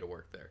don't want you to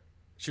work there.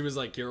 She was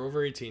like, you're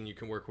over 18, you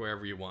can work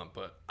wherever you want,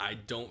 but I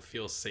don't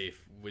feel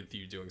safe with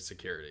you doing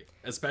security.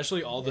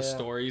 Especially all the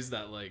stories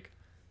that, like,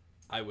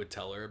 I would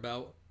tell her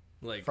about.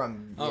 Like,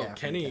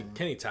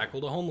 Kenny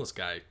tackled a homeless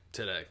guy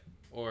today.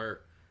 Or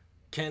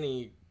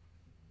Kenny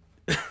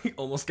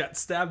almost got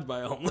stabbed by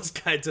a homeless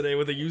guy today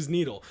with a used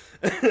needle.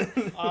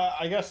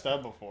 I got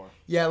stabbed before.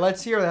 Yeah,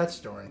 let's hear that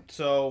story.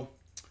 So...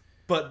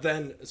 But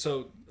then,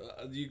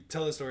 you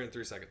tell the story in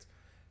 3 seconds.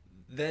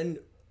 Then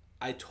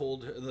I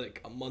told her, like,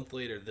 a month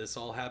later, this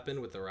all happened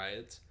with the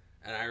riots.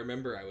 And I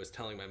remember I was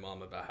telling my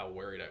mom about how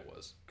worried I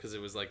was. Because it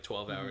was like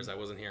 12 hours. I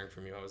wasn't hearing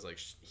from you. I was like,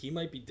 he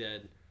might be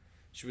dead.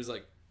 She was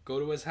like, go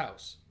to his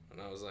house.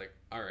 And I was like,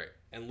 all right.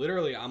 And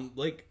literally, I'm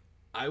like,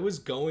 I was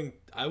going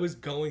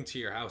to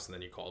your house, and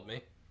then you called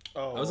me.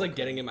 Oh, I was like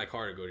getting in my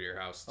car to go to your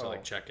house to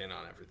like check in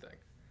on everything.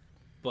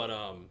 But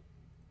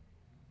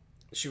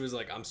she was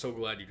like, I'm so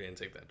glad you didn't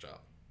take that job.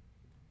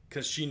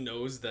 Because she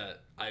knows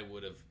that I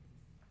would have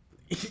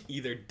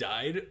either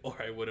died or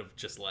I would have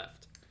just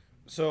left.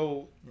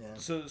 So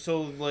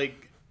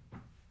like,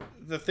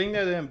 the thing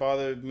that didn't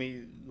bother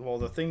me,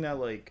 the thing that,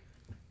 like,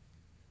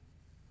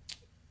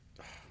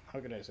 how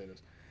can I say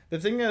this? The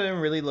thing that I didn't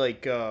really,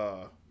 like,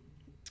 that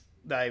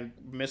I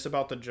miss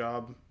about the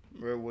job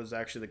was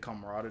actually the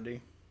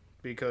camaraderie.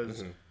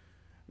 Because,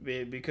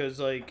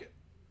 like,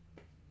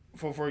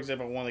 for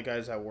example, one of the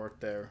guys that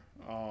worked there,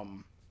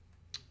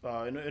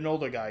 an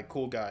older guy,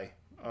 cool guy,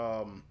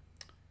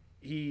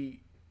 he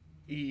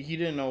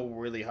didn't know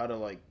really how to,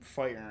 like,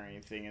 fight or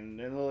anything, and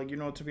like,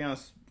 to be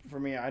honest,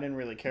 for me, I didn't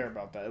really care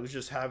about that. It was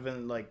just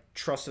having, like,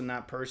 trust in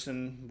that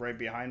person right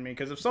behind me,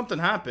 because if something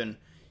happened,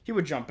 he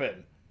would jump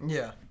in.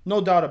 Yeah,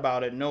 no doubt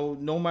about it. No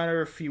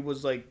matter if he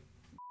was, like,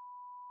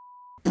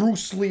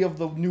 Bruce Lee of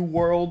the New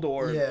World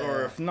or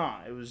if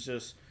not, it was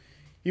just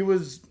he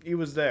was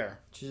there.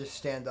 Just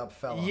stand up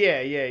fella.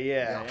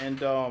 Yeah.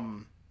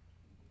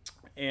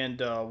 And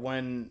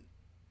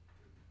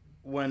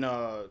when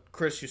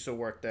Chris used to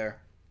work there,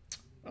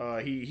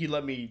 he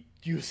let me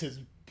use his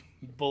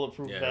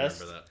bulletproof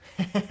vest. I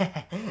remember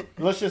that.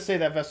 Let's just say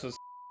that vest was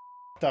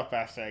up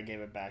after I gave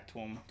it back to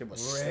him. There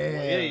was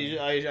Really?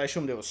 I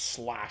showed him there was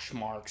slash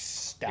marks,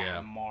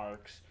 stab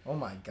marks. Oh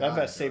my god. That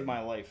vest saved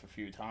my life a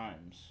few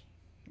times.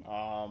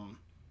 And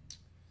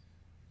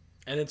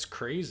it's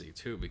crazy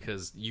too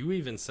because you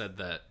even said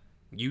that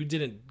you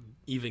didn't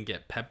even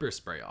get pepper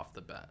spray off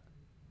the bat.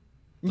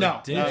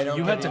 Like, you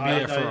had to be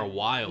there for a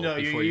while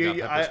before you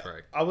got pepper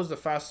spray. I was the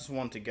fastest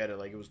one to get it.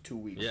 Like, it was 2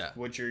 weeks. Yeah.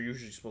 Which you're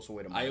usually supposed to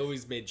wait a month. I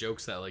always made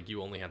jokes that, like,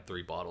 you only had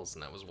 3 bottles,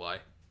 and that was why.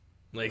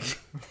 Like,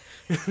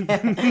 you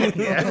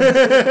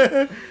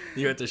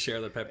had to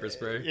share the pepper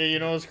spray. Yeah, you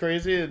know what's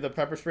crazy? The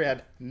pepper spray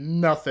had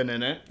nothing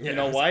in it. Yeah, you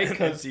know why?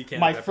 Because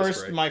my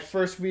spray.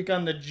 first week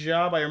on the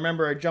job, I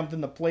remember I jumped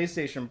in the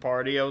PlayStation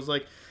party. I was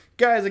like,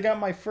 guys, I got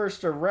my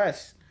first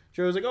arrest.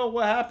 Joe was like, oh,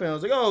 what happened? I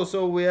was like, oh,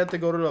 so we had to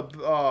go to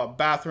the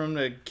bathroom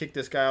to kick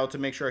this guy out to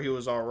make sure he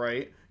was all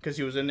right. Because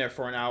he was in there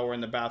for an hour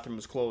and the bathroom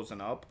was closing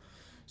up.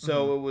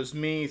 So it was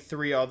me,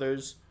 3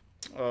 others.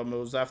 It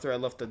was after I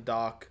left the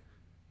dock.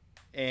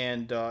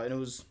 And it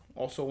was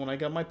also when I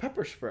got my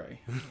pepper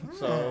spray.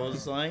 So I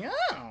was like,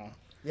 oh.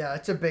 Yeah,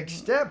 it's a big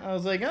step. I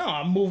was like, oh,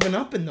 I'm moving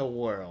up in the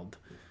world.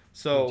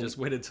 So just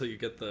wait until you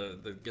get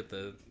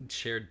the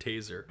shared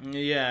taser.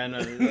 Yeah, no,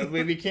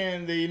 we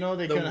can't. They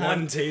the couldn't one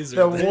have taser.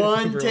 The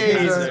one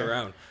taser.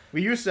 Around.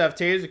 We used to have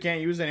tasers.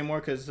 Can't use it anymore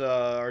because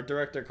our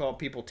director called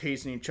people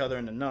tasing each other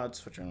in the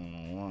nuts, which I don't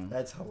know why.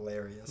 That's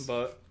hilarious.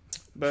 But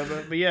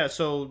yeah.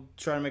 So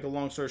trying to make a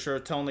long story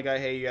short, telling the guy,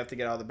 hey, you have to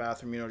get out of the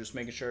bathroom. You know, just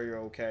making sure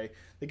you're okay.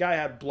 The guy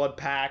had blood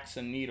packs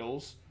and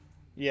needles.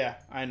 Yeah,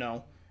 I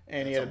know.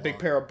 And he had a big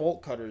pair of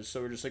bolt cutters. So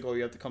we're just like, oh,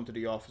 you have to come to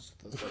the office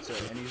with us. That's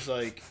it. And he's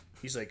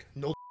like,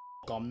 no,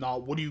 I'm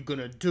not. What are you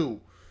gonna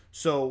do?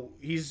 So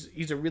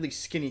he's a really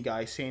skinny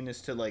guy saying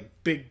this to like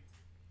big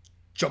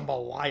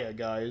jambalaya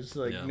guys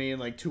like me and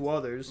like 2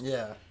 others.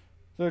 Yeah.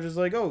 So they're just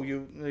like, oh,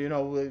 you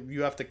know,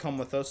 you have to come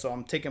with us. So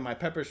I'm taking my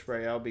pepper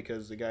spray out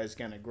because the guy's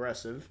getting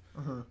aggressive.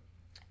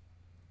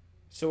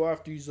 So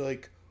after he's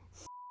like,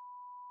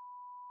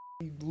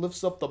 he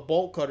lifts up the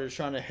bolt cutters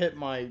trying to hit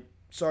my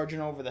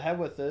sergeant over the head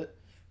with it.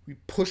 We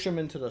push him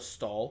into the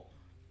stall.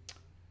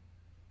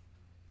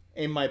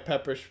 Aim my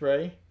pepper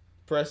spray.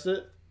 Press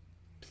it.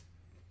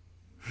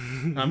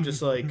 I'm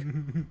just like,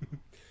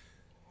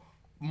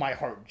 my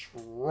heart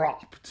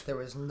dropped. There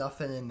was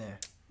nothing in there.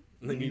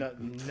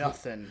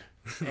 Nothing.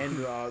 And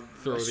the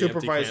the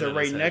supervisor empty can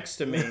right in next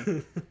to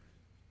me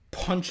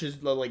punches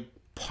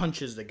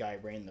the guy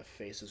right in the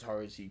face as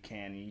hard as he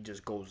can. He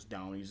just goes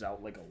down. He's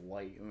out like a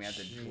light. And we had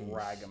to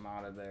drag him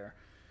out of there.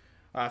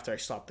 After I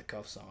slapped the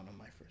cuffs on him,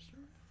 my first.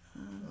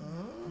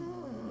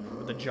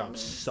 But the job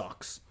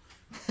sucks.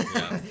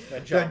 Yeah. The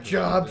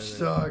job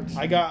sucks.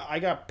 I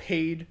got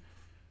paid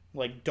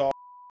like dog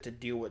to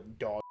deal with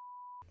dog.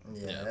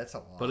 Yeah, that's a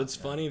lot. But it's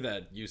funny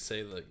that you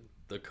say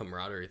the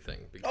camaraderie thing.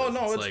 Because Oh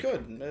no, it's like,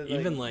 good.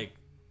 Even like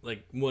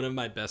one of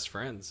my best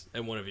friends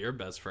and one of your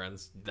best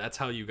friends. That's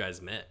how you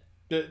guys met.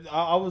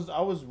 I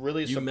was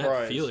really You surprised.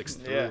 met Felix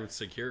through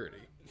security.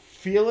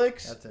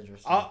 Felix. That's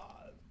interesting.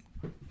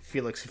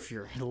 Felix, if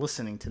you're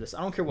listening to this, I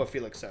don't care what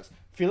Felix says.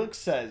 Felix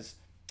says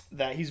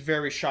that he's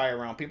very shy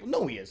around people.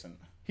 No, he isn't.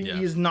 He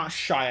is not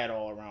shy at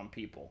all around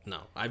people.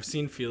 No, I've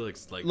seen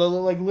Felix like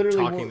literally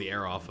talking the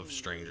air off of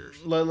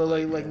strangers. Like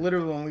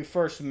literally when we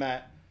first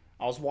met,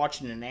 I was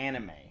watching an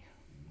anime.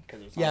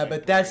 Yeah,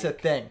 but that's the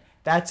thing.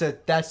 That's a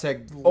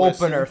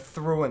opener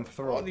through and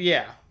through. Oh,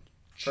 yeah.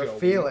 For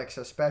Felix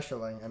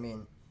especially. I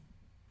mean,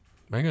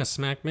 Why are you gonna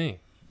smack me?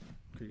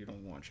 Because you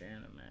don't watch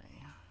anime.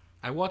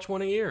 I watch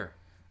one a year.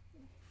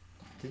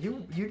 Did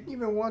you didn't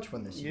even watch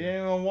one this You year?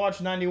 didn't even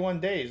watch 91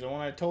 Days, the one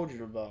I told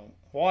you about.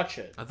 Watch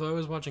it. I thought I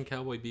was watching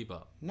Cowboy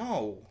Bebop.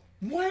 No.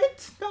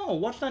 What? No,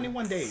 watch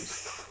 91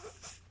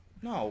 Days.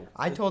 No.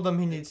 I told him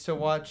he needs to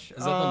watch.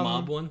 Is that the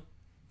mob one?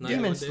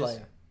 Demon 91 Days?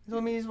 Slayer. He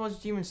told me he needs to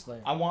watch Demon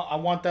Slayer. I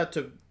want that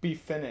to be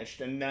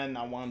finished, and then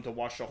I want him to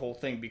watch the whole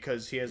thing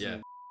because he hasn't.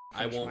 Yeah.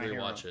 I won't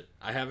rewatch it.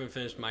 I haven't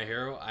finished My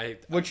Hero.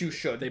 Which you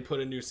should. They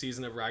put a new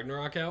season of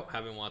Ragnarok out.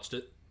 Haven't watched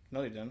it.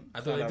 No, they didn't. I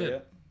thought they did.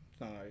 Yet.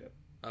 It's not out yet.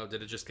 Oh,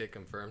 did it just get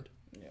confirmed?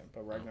 Yeah,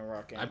 but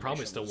Ragnarok. I'd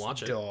probably still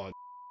watch it. Dog.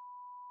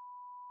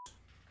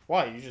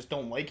 Why? You just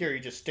don't like it, or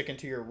you just sticking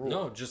to your rule?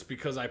 No, just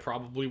because I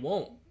probably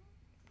won't.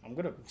 I'm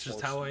gonna. It's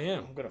just how I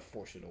am. I'm gonna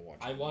force you to watch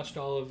it. I watched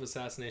all of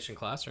Assassination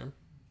Classroom.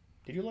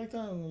 Did you like that?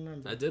 I don't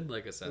remember. I did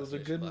like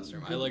Assassination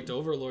Classroom. I liked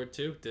Overlord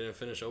too. Didn't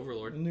finish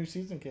Overlord. The new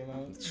season came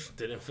out.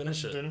 Didn't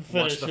finish it. Didn't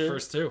finish Watched the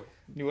first 2.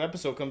 New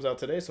episode comes out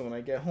today, so when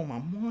I get home,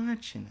 I'm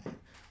watching it.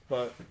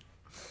 But,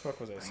 fuck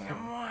was I saying?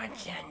 I'm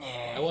watching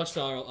it. I watched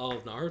all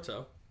of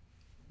Naruto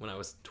when I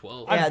was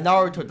 12. Yeah,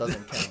 Naruto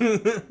doesn't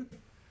count.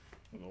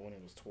 When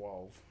it was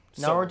 12.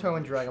 Naruto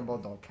and Dragon Ball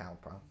don't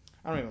count, bro.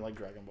 I don't even like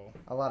Dragon Ball.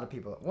 A lot of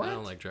people. What? I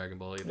don't like Dragon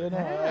Ball either. No,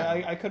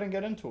 I couldn't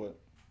get into it.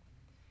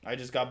 I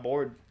just got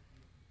bored.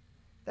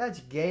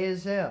 That's gay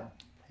as hell.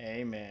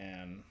 Hey,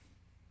 man.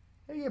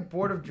 How do you get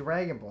bored of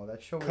Dragon Ball?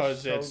 That show was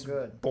Because so it's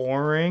good.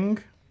 boring.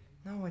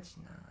 No, it's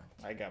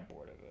not. I got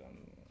bored of it.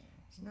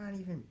 It's not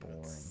even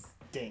boring.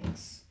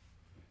 Stinks.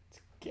 It's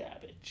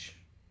garbage.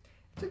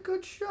 It's a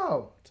good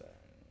show.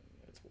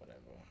 It's whatever.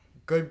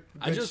 Good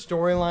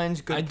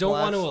storylines, good I don't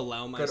plots, want to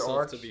allow good myself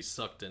arcs. to be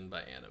sucked in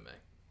by anime.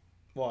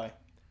 Why?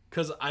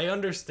 Because I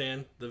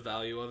understand the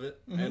value of it.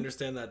 Mm-hmm.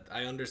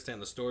 I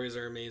understand the stories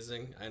are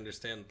amazing. I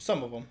understand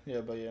Some of them, yeah,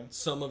 but yeah.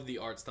 some of the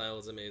art style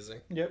is amazing.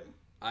 Yep.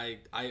 I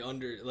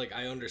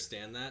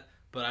understand that,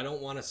 but I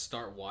don't want to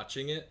start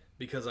watching it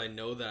because I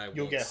know that I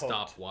won't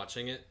stop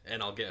watching it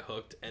and I'll get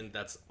hooked and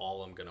that's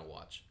all I'm gonna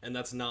watch. And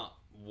that's not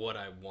what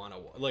I want to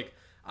watch. Like,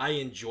 I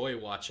enjoy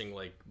watching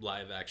like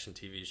live action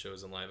TV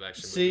shows and live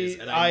action movies,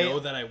 and I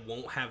know that I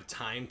won't have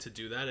time to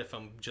do that if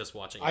I'm just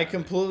watching anime. I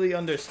completely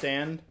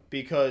understand,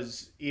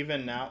 because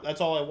even now,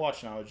 that's all I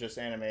watch now is just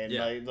anime. And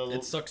Yeah, like,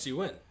 it sucks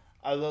you in.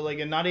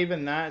 And not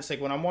even that. It's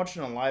like when I'm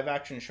watching a live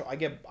action show, I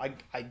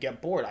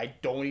get bored. I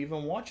don't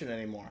even watch it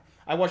anymore.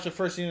 I watched the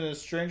first season of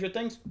Stranger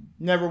Things,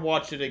 never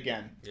watched it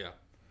again. Yeah.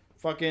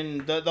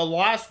 Fucking the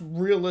last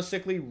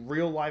realistically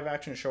real live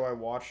action show I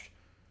watched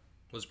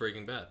Was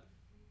Breaking Bad.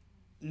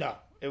 No,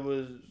 it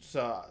was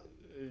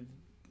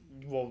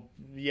well,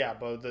 yeah,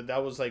 but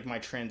that was like my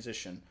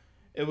transition.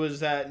 It was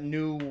that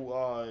new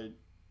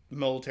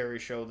military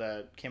show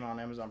that came out on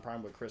Amazon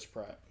Prime with Chris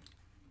Pratt.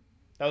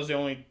 That was the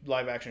only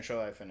live action show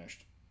that I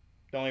finished.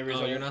 The only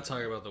reason. Oh, you're not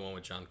talking about the one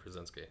with John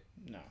Krasinski.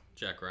 No.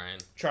 Jack Ryan.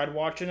 Tried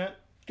watching it.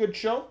 Good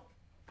show.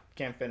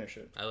 Can't finish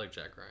it. I like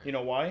Jack Ryan. You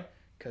know why?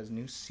 Because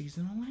new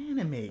seasonal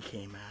anime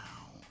came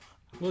out.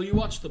 Well, you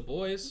watched The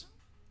Boys.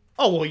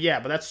 Oh well, yeah,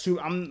 but that's too.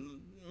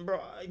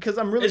 Because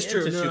I'm really It's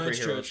true. into No, superhero it's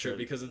true. It's shit. true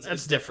because it's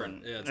That's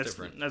different. different. Yeah, it's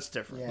different. That's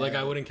different. Yeah. Like,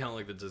 I wouldn't count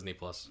like the Disney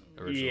Plus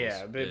originals.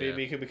 Yeah,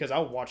 because I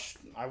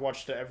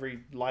watched every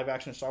live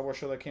action Star Wars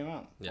show that came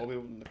out. Yeah.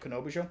 The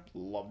Kenobi show,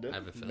 loved it. I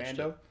haven't finished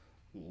Mando,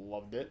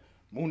 loved it.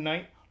 Moon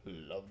Knight,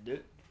 loved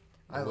it.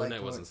 Moon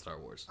Knight wasn't Star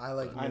Wars. I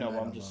like. I know,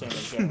 but I'm just saying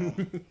in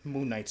general.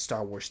 Moon Knight,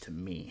 Star Wars to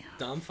me.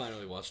 Dom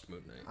finally watched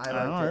Moon Knight.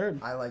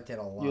 I liked it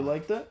a lot. You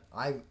liked it?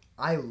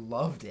 I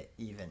loved it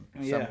even.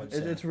 Yeah,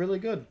 it's really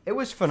good. It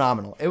was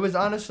phenomenal. It was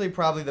honestly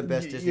probably the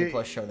best Disney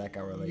Plus show that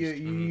got released.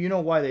 You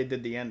know why they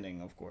did the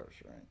ending, of course,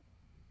 right?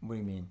 What do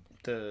you mean?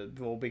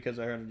 Because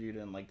I heard you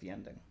didn't like the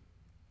ending.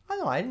 I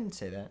know I didn't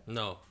say that.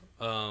 No.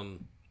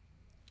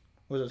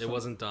 Was it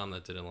wasn't Dom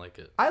that didn't like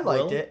it. I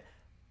liked Will? it.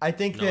 I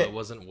think No, that it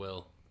wasn't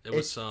Will. It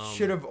was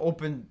should have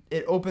opened.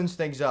 It opens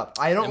things up.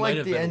 I don't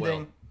like the ending.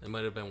 Will. It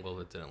might have been Will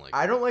that didn't like it.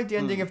 I don't like the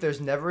ending if there's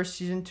never a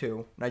season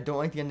 2, and I don't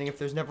like the ending if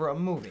there's never a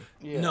movie.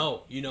 Yeah.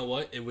 No, you know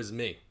what? It was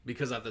me,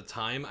 because at the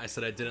time I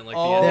said I didn't like the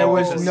Oh, ending. There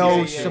was because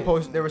no season-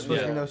 supposed. There was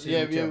supposed to be no Yeah,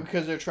 season 2.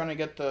 because they're trying to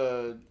get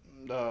the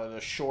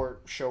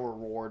short show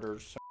reward or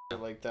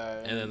something like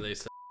that. And then they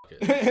said,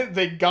 "Fuck it."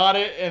 they got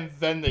it, and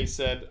then they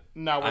said,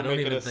 "Now we're I don't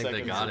making even a think they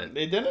second got season." it.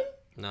 They didn't.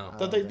 No, I Thought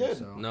don't they think did.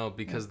 so. no,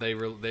 because they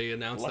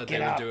announced Look that they it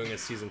were up. doing a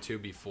season 2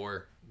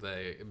 before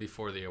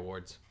the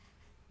awards.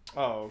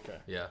 Oh, okay.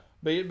 Yeah,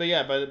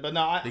 But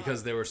no,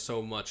 because there was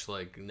so much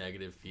like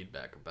negative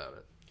feedback about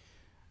it.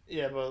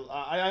 yeah, but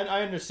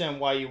I understand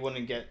why you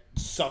wouldn't get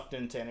sucked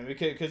into it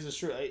because it's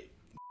true.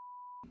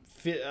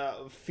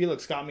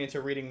 Felix got me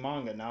into reading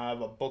manga. Now I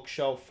have a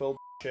bookshelf filled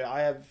with shit.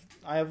 I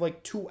have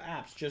like 2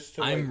 apps just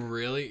to. I'm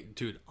really,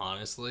 dude.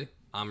 Honestly,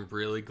 I'm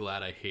really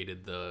glad I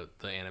hated the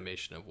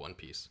animation of One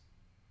Piece.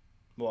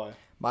 Why?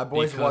 My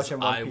boy's Because watching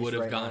One I Piece would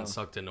have right gotten now.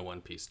 sucked into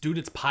One Piece, dude.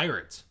 It's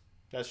pirates.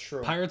 That's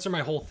true. Pirates are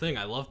my whole thing.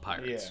 I love Yeah,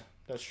 pirates.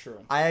 that's true.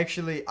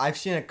 I've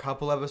seen a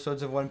couple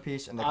episodes of One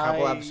Piece, and the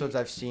couple episodes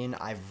I've seen,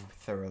 I've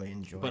thoroughly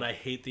enjoyed. But I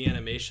hate the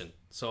animation,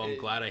 so I'm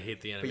glad I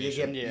hate the But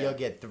animation.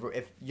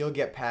 you'll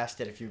get past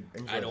it if you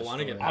enjoy. I don't want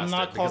to get I'm past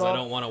not it because caught I up.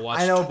 don't want to watch.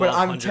 I know, but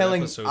I'm 1200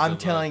 telling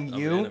episodes of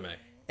you, anime.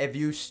 if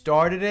you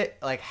started it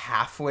like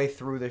halfway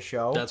through the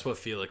show, That's what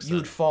Felix said.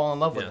 you'd fall in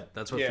love with Yeah, it.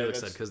 that's what Yeah, Felix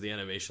said that's- because the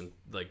animation,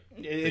 like,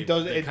 It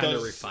does. They It kind of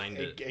does. refined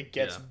it. It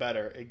gets Yeah.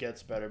 better. It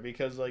gets better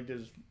because like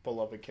there's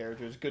beloved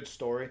characters, good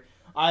story.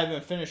 I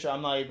haven't finished it.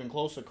 I'm not even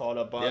close to caught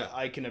up, but Yeah.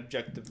 I can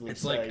objectively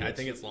It's say like I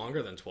think it's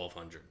longer than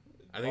 1200.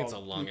 I think it's a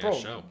long bro, ass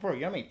show. Bro,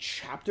 you know how many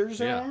chapters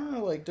there Yeah. are?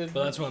 Like, But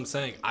that's what I'm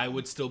saying. I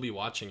would still be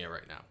watching it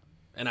right now,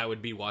 and I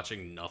would be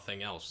watching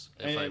nothing else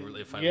if I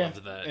yeah,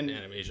 loved that and-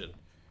 animation.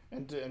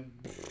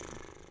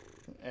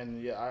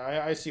 and yeah,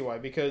 I see why,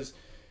 because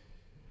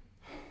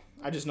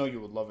I just know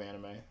you would love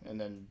anime, and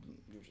then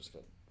you just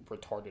got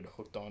retarded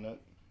hooked on it.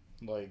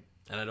 Like,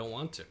 And I don't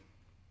want to.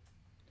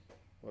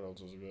 what else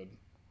is good?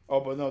 Oh,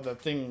 but no, that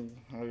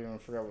thing, I even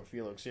forgot what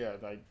Felix. Yeah,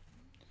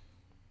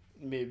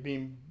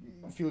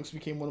 Felix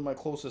became one of my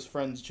closest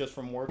friends just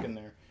from working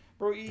there.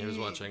 Bro, He was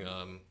watching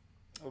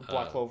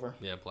Black Clover.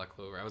 Yeah, Black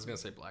Clover. I was gonna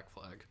say Black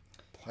Flag.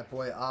 My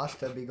boy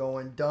Asta be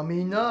going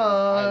dummy I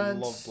nuts.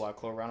 love Black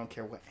Clover. I don't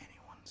care what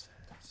anyone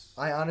says.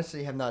 I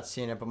honestly have not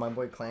seen it, but my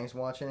boy Clang's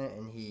watching it,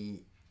 and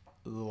he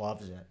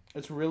loves it.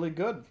 It's really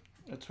good.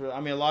 I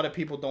mean, a lot of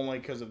people don't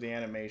like because of the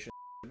animation,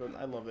 but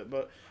I love it.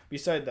 But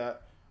beside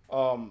that,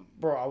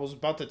 bro, I was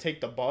about to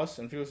take the bus,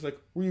 and Felix was like,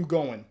 "Where you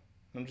going?"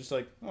 I'm just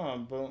like, "Oh,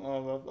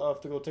 I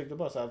have to go take the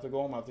bus. I have to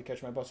go home. I have to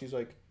catch my bus." He's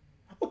like,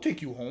 "I'll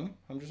take you home."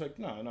 I'm just like,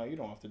 "No, you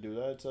don't have to do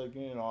that. It's like,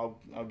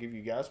 I'll give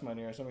you gas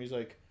money or something."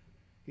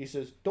 He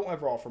says, "Don't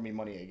ever offer me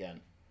money again."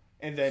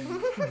 And then,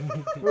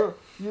 bro,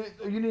 you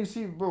didn't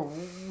see, bro.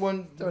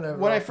 When Don't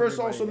I first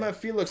also met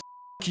Felix,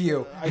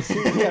 you. I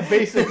see, yeah,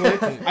 basically,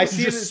 I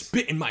see just this.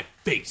 spit in my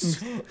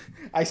face.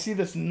 I see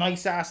this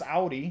nice ass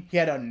Audi. He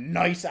had a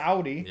nice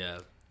Audi. Yeah,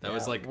 that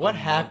was like what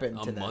happened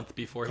a to that? month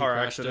before Car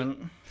he crashed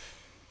accident.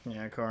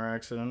 Yeah, car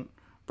accident.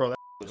 Bro, that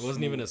It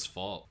wasn't even his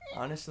fault.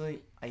 Honestly,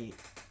 I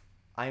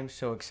am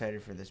so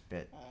excited for this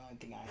bit. I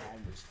think I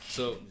had was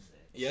So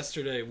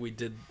yesterday we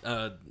did.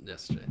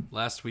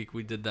 Last week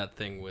we did that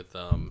thing with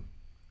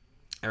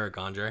Eric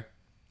Andre,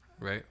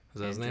 right?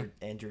 Is that his name?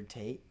 Andrew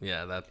Tate.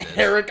 Yeah, that bitch.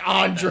 Eric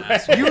Andre.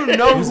 You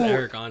know Who's who?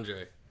 Eric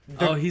Andre?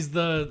 He's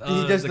the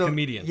He does the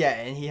comedian. Yeah,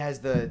 and he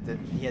has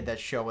he had that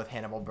show with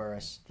Hannibal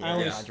Buress. The I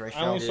Eric Andre show.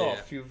 only saw Yeah.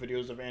 a few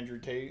videos of Andrew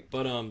Tate.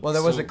 But Well,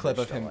 there was so- a clip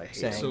of him I hate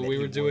saying. So that we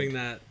he were doing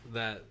would.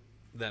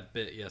 that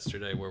bit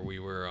yesterday where we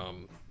were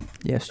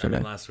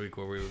last week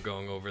where we were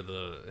going over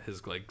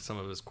his like some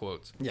of his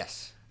quotes.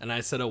 Yes, And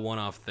I said a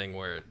one-off thing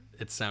where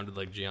it sounded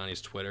like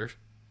Gianni's Twitter.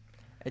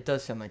 it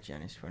does sound like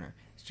Gianni's Twitter.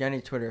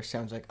 Gianni's Twitter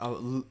sounds like a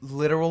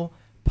literal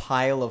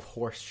pile of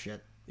horse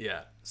shit.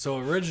 Yeah. So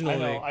I originally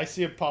know. I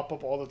see it pop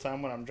up all the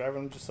time when I'm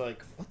driving. I'm just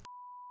like, what?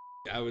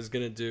 I was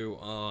gonna do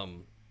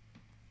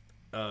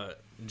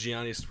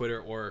Gianni's Twitter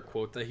or a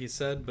quote that he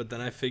said, but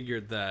then I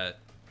figured that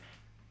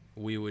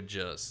we would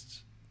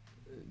just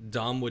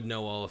Dom would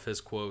know all of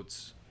his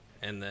quotes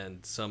and then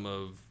some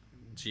of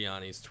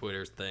Gianni's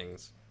Twitter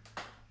things.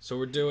 So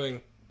we're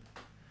doing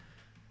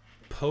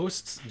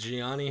posts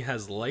Gianni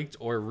has liked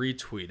or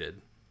retweeted,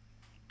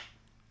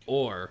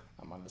 or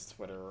I'm on his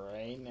Twitter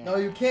right now. No,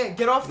 you can't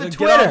get off the Get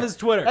Twitter. off his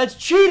Twitter. That's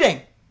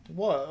cheating.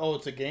 What? Oh,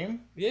 it's a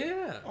game?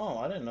 Yeah. Oh,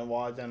 I didn't know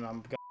why. Then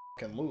I'm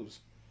gonna lose.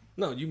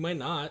 No, you might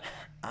not.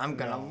 I'm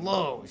gonna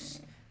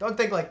lose. Don't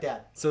think like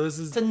that. So this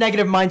is It's a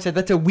negative mindset.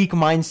 That's a weak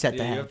mindset to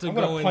you have. have to I'm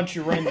go gonna in. punch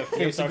you right in the You have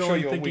face. to I'll go show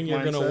in you a thinking weak you're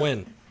mindset. gonna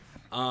win.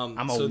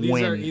 I'm a so these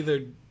are win.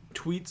 either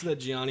tweets that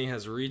Gianni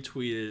has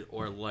retweeted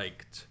or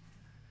liked,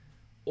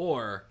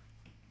 or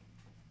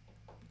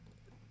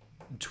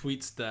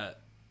tweets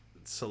that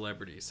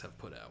celebrities have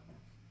put out.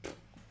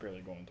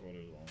 Barely going Twitter.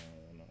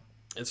 No.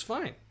 It's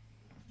fine.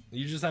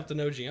 You just have to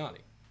know Gianni.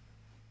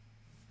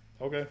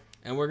 Okay.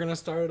 And we're gonna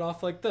start it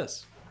off like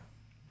this.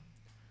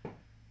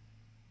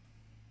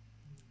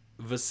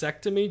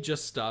 Vasectomy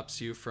just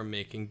stops you from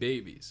making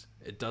babies.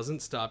 It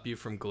doesn't stop you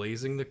from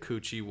glazing the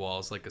coochie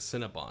walls like a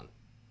Cinnabon.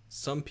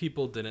 Some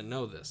people didn't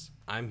know this.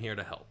 I'm here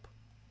to help.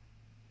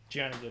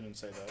 Gianni didn't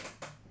say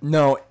that.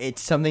 No,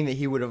 it's something that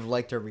he would have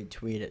liked or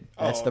retweeted.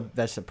 That's Oh, the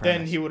premise.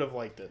 Then he would have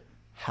liked it.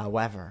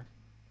 However,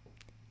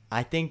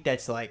 I think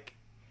that's like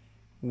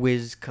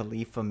Wiz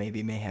Khalifa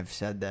maybe may have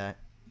said that,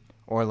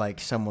 or like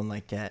someone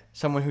like that,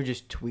 someone who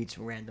just tweets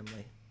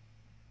randomly,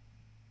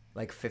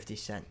 like 50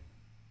 Cent.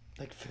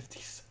 Like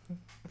 50s.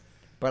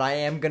 But I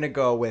am gonna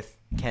go with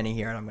Kenny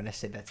here, and I'm gonna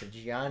say that's a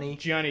Gianni.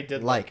 Gianni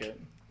did like it.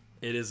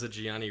 It is a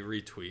Gianni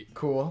retweet.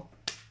 Cool.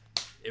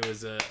 It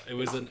was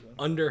an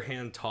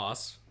underhand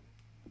toss.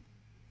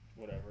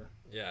 Whatever.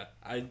 Yeah,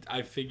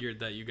 I figured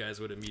that you guys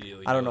would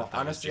immediately. I don't know. that that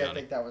was Honestly, I Gianni.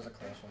 think that was a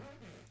close one.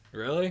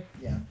 Really?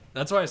 Yeah.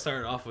 That's why I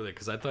started off with it,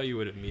 because I thought you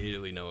would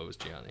immediately know it was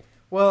Gianni.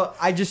 Well,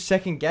 I just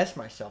second guess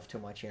myself too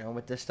much,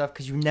 with this stuff,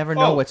 because you never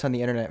know what's on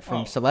the internet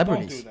from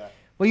celebrities. Don't do that.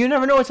 Well, you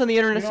never know what's on the You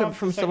internet don't have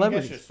from to second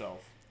celebrities. guess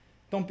yourself.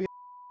 Don't be.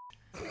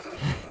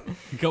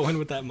 Go in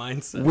with that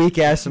mindset. Weak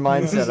ass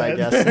mindset, I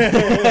guess.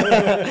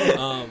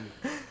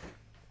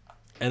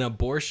 An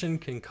abortion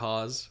can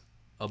cause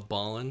a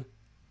ballin'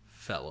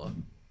 fella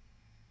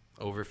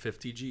over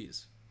 50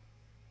 G's.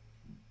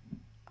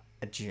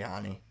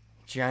 Gianni.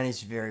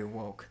 Gianni's very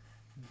woke.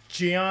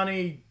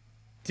 Gianni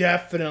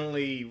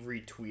definitely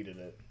retweeted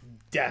it.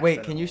 Definitely.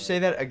 Wait, can you say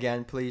that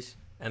again, please?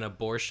 An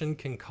abortion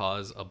can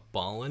cause a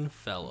ballin'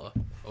 fella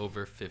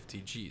over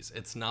 50 G's.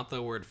 It's not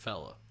the word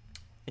fella.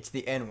 It's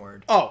the N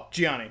word. Oh,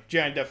 Gianni.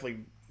 Gianni definitely.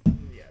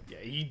 Yeah.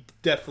 He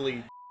definitely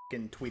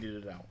f***ing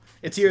tweeted it out.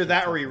 It's either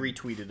that or he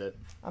retweeted it.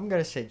 I'm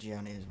gonna say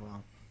Gianni as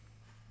well.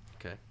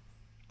 Okay.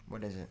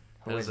 What is it?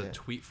 That Who is is a it?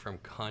 tweet from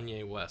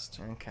Kanye West.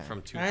 Okay.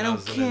 From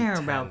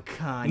 2010.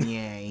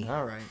 Kanye.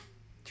 All right.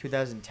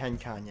 2010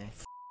 Kanye.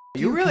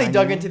 You really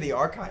dug into the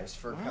archives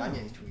for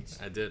Kanye's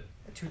tweets. I did.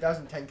 A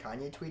 2010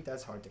 Kanye tweet?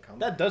 That's hard to come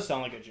by. That does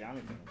sound like a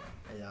Gianni thing.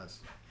 It does.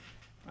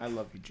 I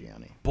love you,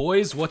 Gianni.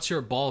 Boys, what's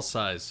your ball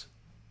size?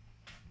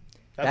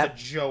 That's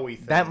a Joey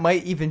thing. That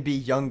might even be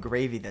Young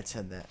Gravy that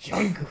said that.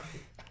 Younger.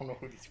 I don't know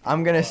who these people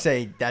I'm gonna are.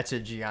 say that's a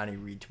Gianni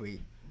retweet.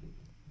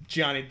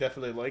 Gianni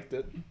definitely liked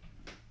it.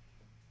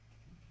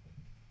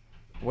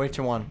 Which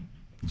one?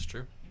 It's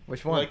true.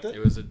 Which You one? liked it?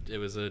 It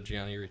was a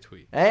Gianni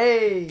retweet.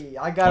 Hey,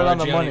 I got it on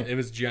the Gianni, money. It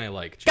was Gianni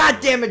like.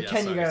 God Gianni damn like. it,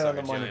 Ken, you got it on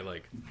the money. Gianni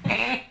like.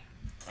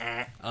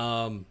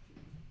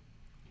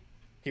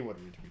 He would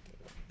have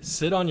retweeted it.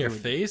 Sit on your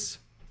face.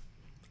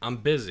 I'm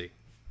busy.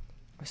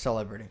 A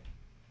celebrity.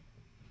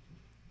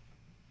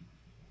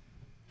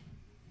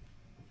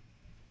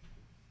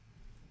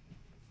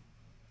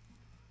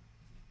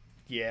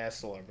 Yeah,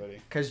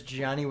 celebrity. Because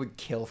Gianni would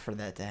kill for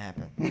that to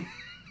happen.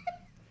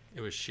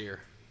 It was Cher.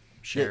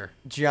 Cher.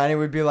 Gianni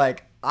would be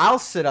like, I'll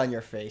sit on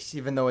your face,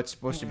 even though it's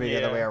supposed to be the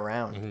other Yeah. way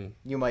around. Mm-hmm.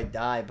 You might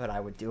die, but I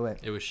would do it.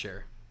 It was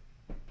Cher.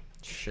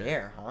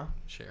 Cher, huh?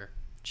 Cher.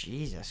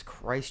 Jesus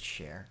Christ,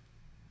 Cher.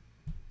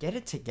 Get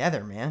it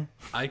together, man.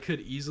 I could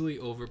easily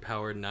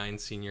overpower 9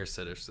 senior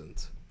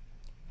citizens.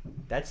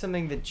 That's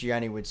something that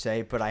Gianni would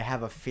say, but I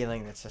have a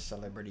feeling that's a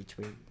celebrity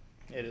tweet.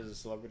 It is a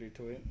celebrity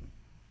tweet.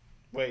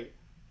 Wait.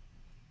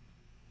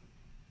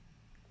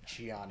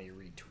 Gianni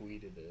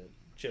retweeted it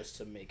just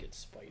to make it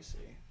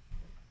spicy.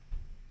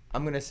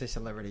 I'm going to say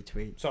celebrity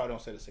tweet. So I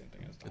don't say the same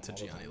thing as Tom. It's a all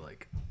the Gianni time.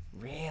 like.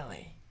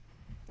 Really?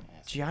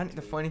 That's Gianni. a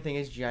The tweet. funny thing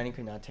is, Gianni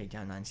could not take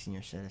down 9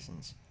 senior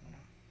citizens.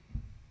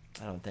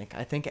 I don't think.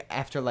 I think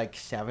after like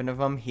 7 of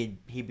them, he'd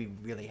be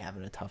really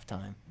having a tough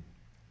time.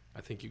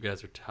 I think you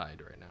guys are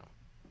tied right now.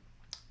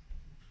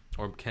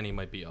 Or Kenny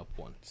might be up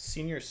 1.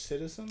 Senior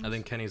citizens? I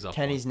think Kenny's up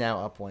Kenny's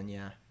now up 1,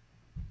 yeah. 1.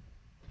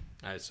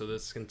 Alright, so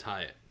this can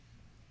tie it.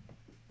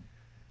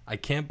 I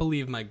can't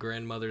believe my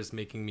grandmother's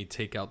making me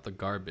take out the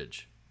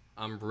garbage.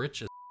 I'm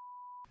rich as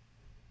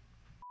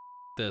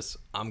this.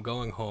 I'm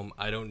going home.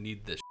 I don't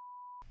need this.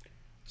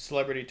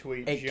 Celebrity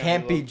tweet. It Gianni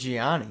can't be loves-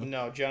 Gianni.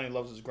 No, Gianni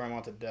loves his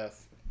grandma to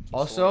death. It's a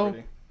Also,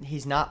 celebrity.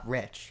 he's not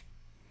rich.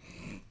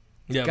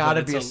 Yeah, gotta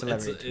but be a it's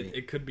celebrity it, tweet.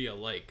 it could be a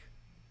like.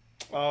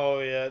 Oh,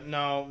 yeah.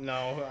 No,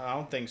 I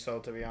don't think so,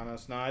 to be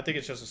honest. No, I think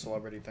it's just a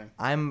celebrity thing.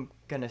 I'm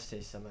going to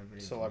say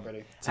celebrity.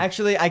 Celebrity.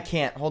 Actually, I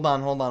can't. Hold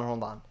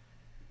on.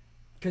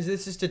 Because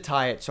this is to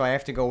tie it, so I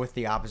have to go with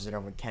the opposite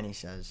of what Kenny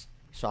says.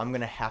 So I'm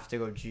going to have to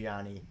go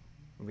Gianni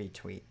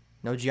retweet.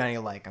 No Gianni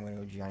like. I'm going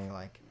to go Gianni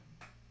like.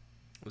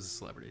 It was a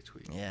celebrity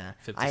tweet. Yeah.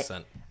 50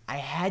 Cent. I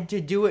had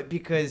to do it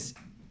because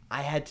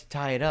I had to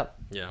tie it up.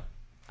 Yeah.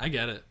 I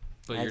get it.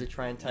 But I had you to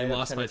try and tie you it up,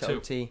 lost send by it to 2.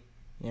 OT.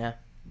 Yeah.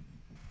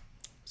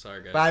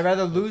 Sorry, guys. But I'd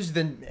rather lose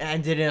than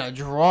end it in a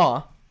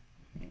draw.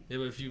 Yeah,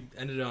 but if you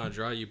ended on a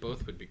draw, you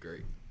both would be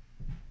great.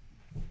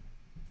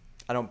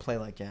 I don't play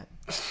like that.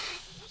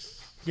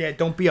 Yeah,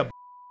 don't be a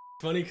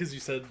Funny because you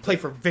said play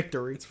for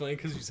victory. It's funny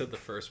because you said the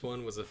first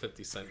one was a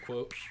 50 Cent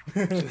quote.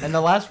 And the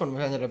last one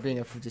ended up being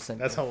a 50 Cent.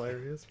 That's quote.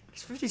 hilarious.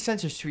 50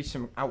 Cent just tweets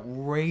some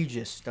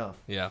outrageous stuff.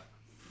 Yeah,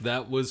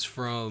 that was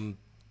from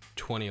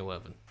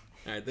 2011.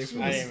 All right, thanks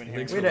for I listening. didn't even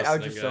Thanks hear for Way to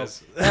out listening,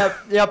 yourself. guys.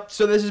 Yep.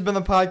 So this has been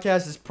the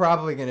podcast. It's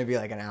probably going to be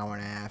like an hour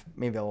and a half,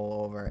 maybe a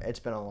little over. It's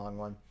been a long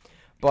one,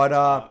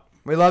 but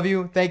we love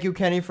you. Thank you,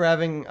 Kenny, for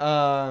having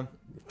Nope.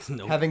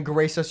 having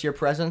graced us your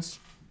presence.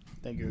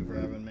 Thank you for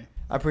having me.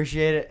 I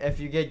appreciate it. If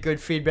you get good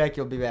feedback,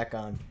 you'll be back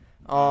on.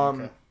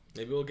 Okay.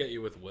 Maybe we'll get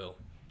you with Will.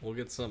 We'll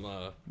get some.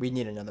 We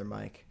need another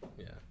mic.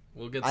 Yeah,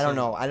 we'll get. I don't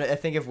know. I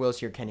think if Will's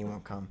here, Kenny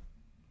won't come.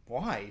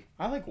 Why?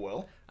 I like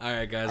Will. All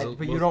right, guys.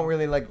 But you don't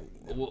really like.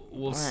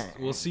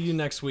 We'll see you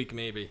next week,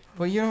 maybe.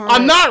 But you don't. Really,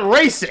 I'm not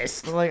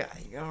racist. But like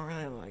you don't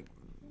really like.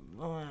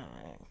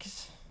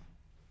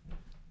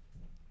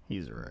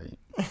 He's right.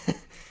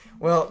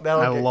 Well, that'll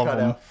I get love cut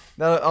him.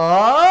 out.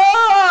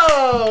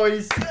 Oh,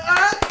 he's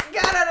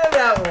got out of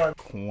that one.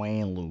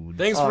 Quaaludes.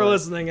 Thanks All for right.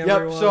 listening,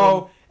 everyone. Yep.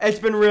 So it's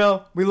been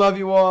real. We love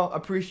you all.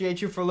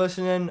 Appreciate you for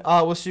listening.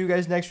 We'll see you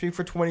guys next week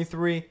for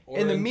 23. Or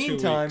in the 2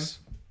 meantime, weeks.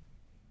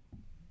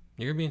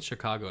 You're gonna be in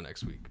Chicago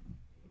next week.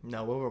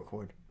 no, we'll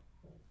record.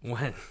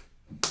 When?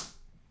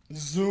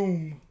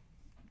 Zoom.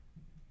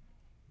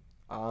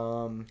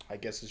 I I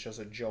guess it's just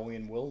a Joey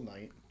and Will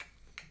night.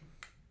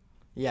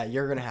 Yeah,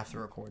 you're gonna have to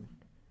record.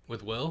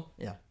 With Will?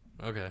 Yeah.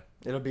 Okay.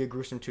 It'll be a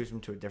gruesome Tuesday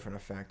to a different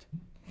effect.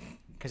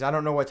 Because I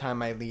don't know what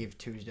time I leave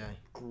Tuesday.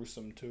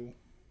 Gruesome too.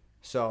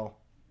 So,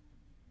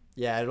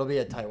 yeah, it'll be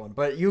a tight one.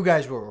 But you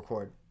guys will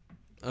record.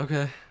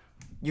 Okay.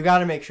 You got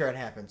to make sure it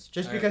happens.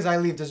 Just All because I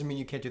leave doesn't mean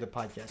you can't do the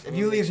podcast. If We'll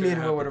you make leave sure me, it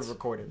then we would have happens.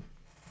 recorded.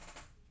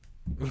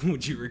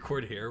 Would you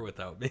record here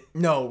without me?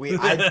 No,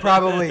 I'd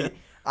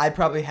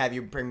probably have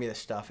you bring me the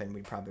stuff and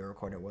we'd probably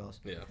record at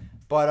Will's. Yeah.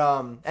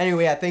 But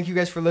anyway, yeah, thank you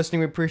guys for listening.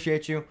 We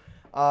appreciate you.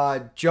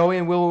 Joey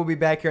and Will be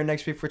back here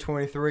next week for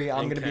 23. I'm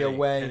And going to be Kenny.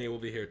 away. Kenny will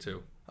be here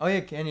too. Oh, yeah,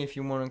 Kenny, if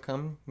you want to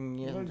come,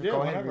 yeah, Well, go yeah,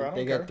 ahead. whenever, I don't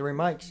They care. got 3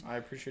 mics. I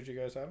appreciate you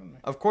guys having me.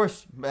 Of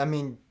course. I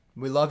mean,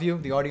 we love you.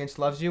 The audience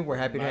loves you. We're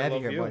happy to I have you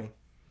love here, you. buddy.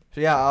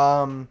 So, yeah,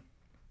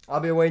 I'll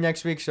be away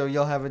next week, so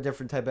you'll have a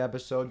different type of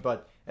episode,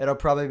 but it'll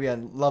probably be a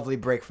lovely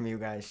break from you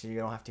guys, so you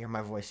don't have to hear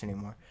my voice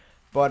anymore.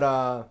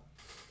 But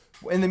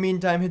in the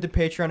meantime, hit the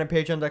Patreon at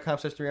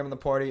patreon.com/3M in the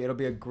party. It'll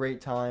be a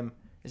great time.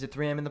 Is it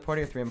 3M in the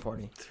party or 3M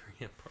party?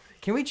 3 party.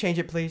 Can we change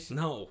it, please?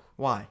 No,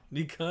 Why?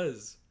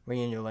 because Are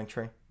you in your link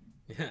tree?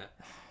 yeah.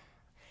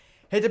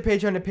 Hit the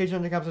Patreon at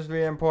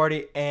patreon.com/3M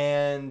party,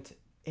 and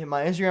hit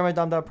my Instagram at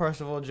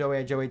dom.percival, Joey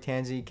at Joey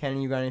Tanzi.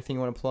 Kenny, you got anything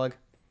you want to plug?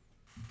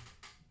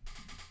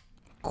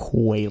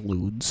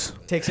 Quaaludes.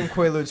 Take some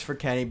Quaaludes for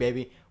Kenny,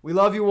 baby. We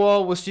love you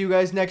all. We'll see you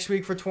guys next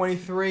week for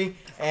 23,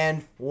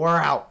 and we're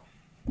out.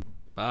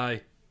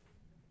 Bye.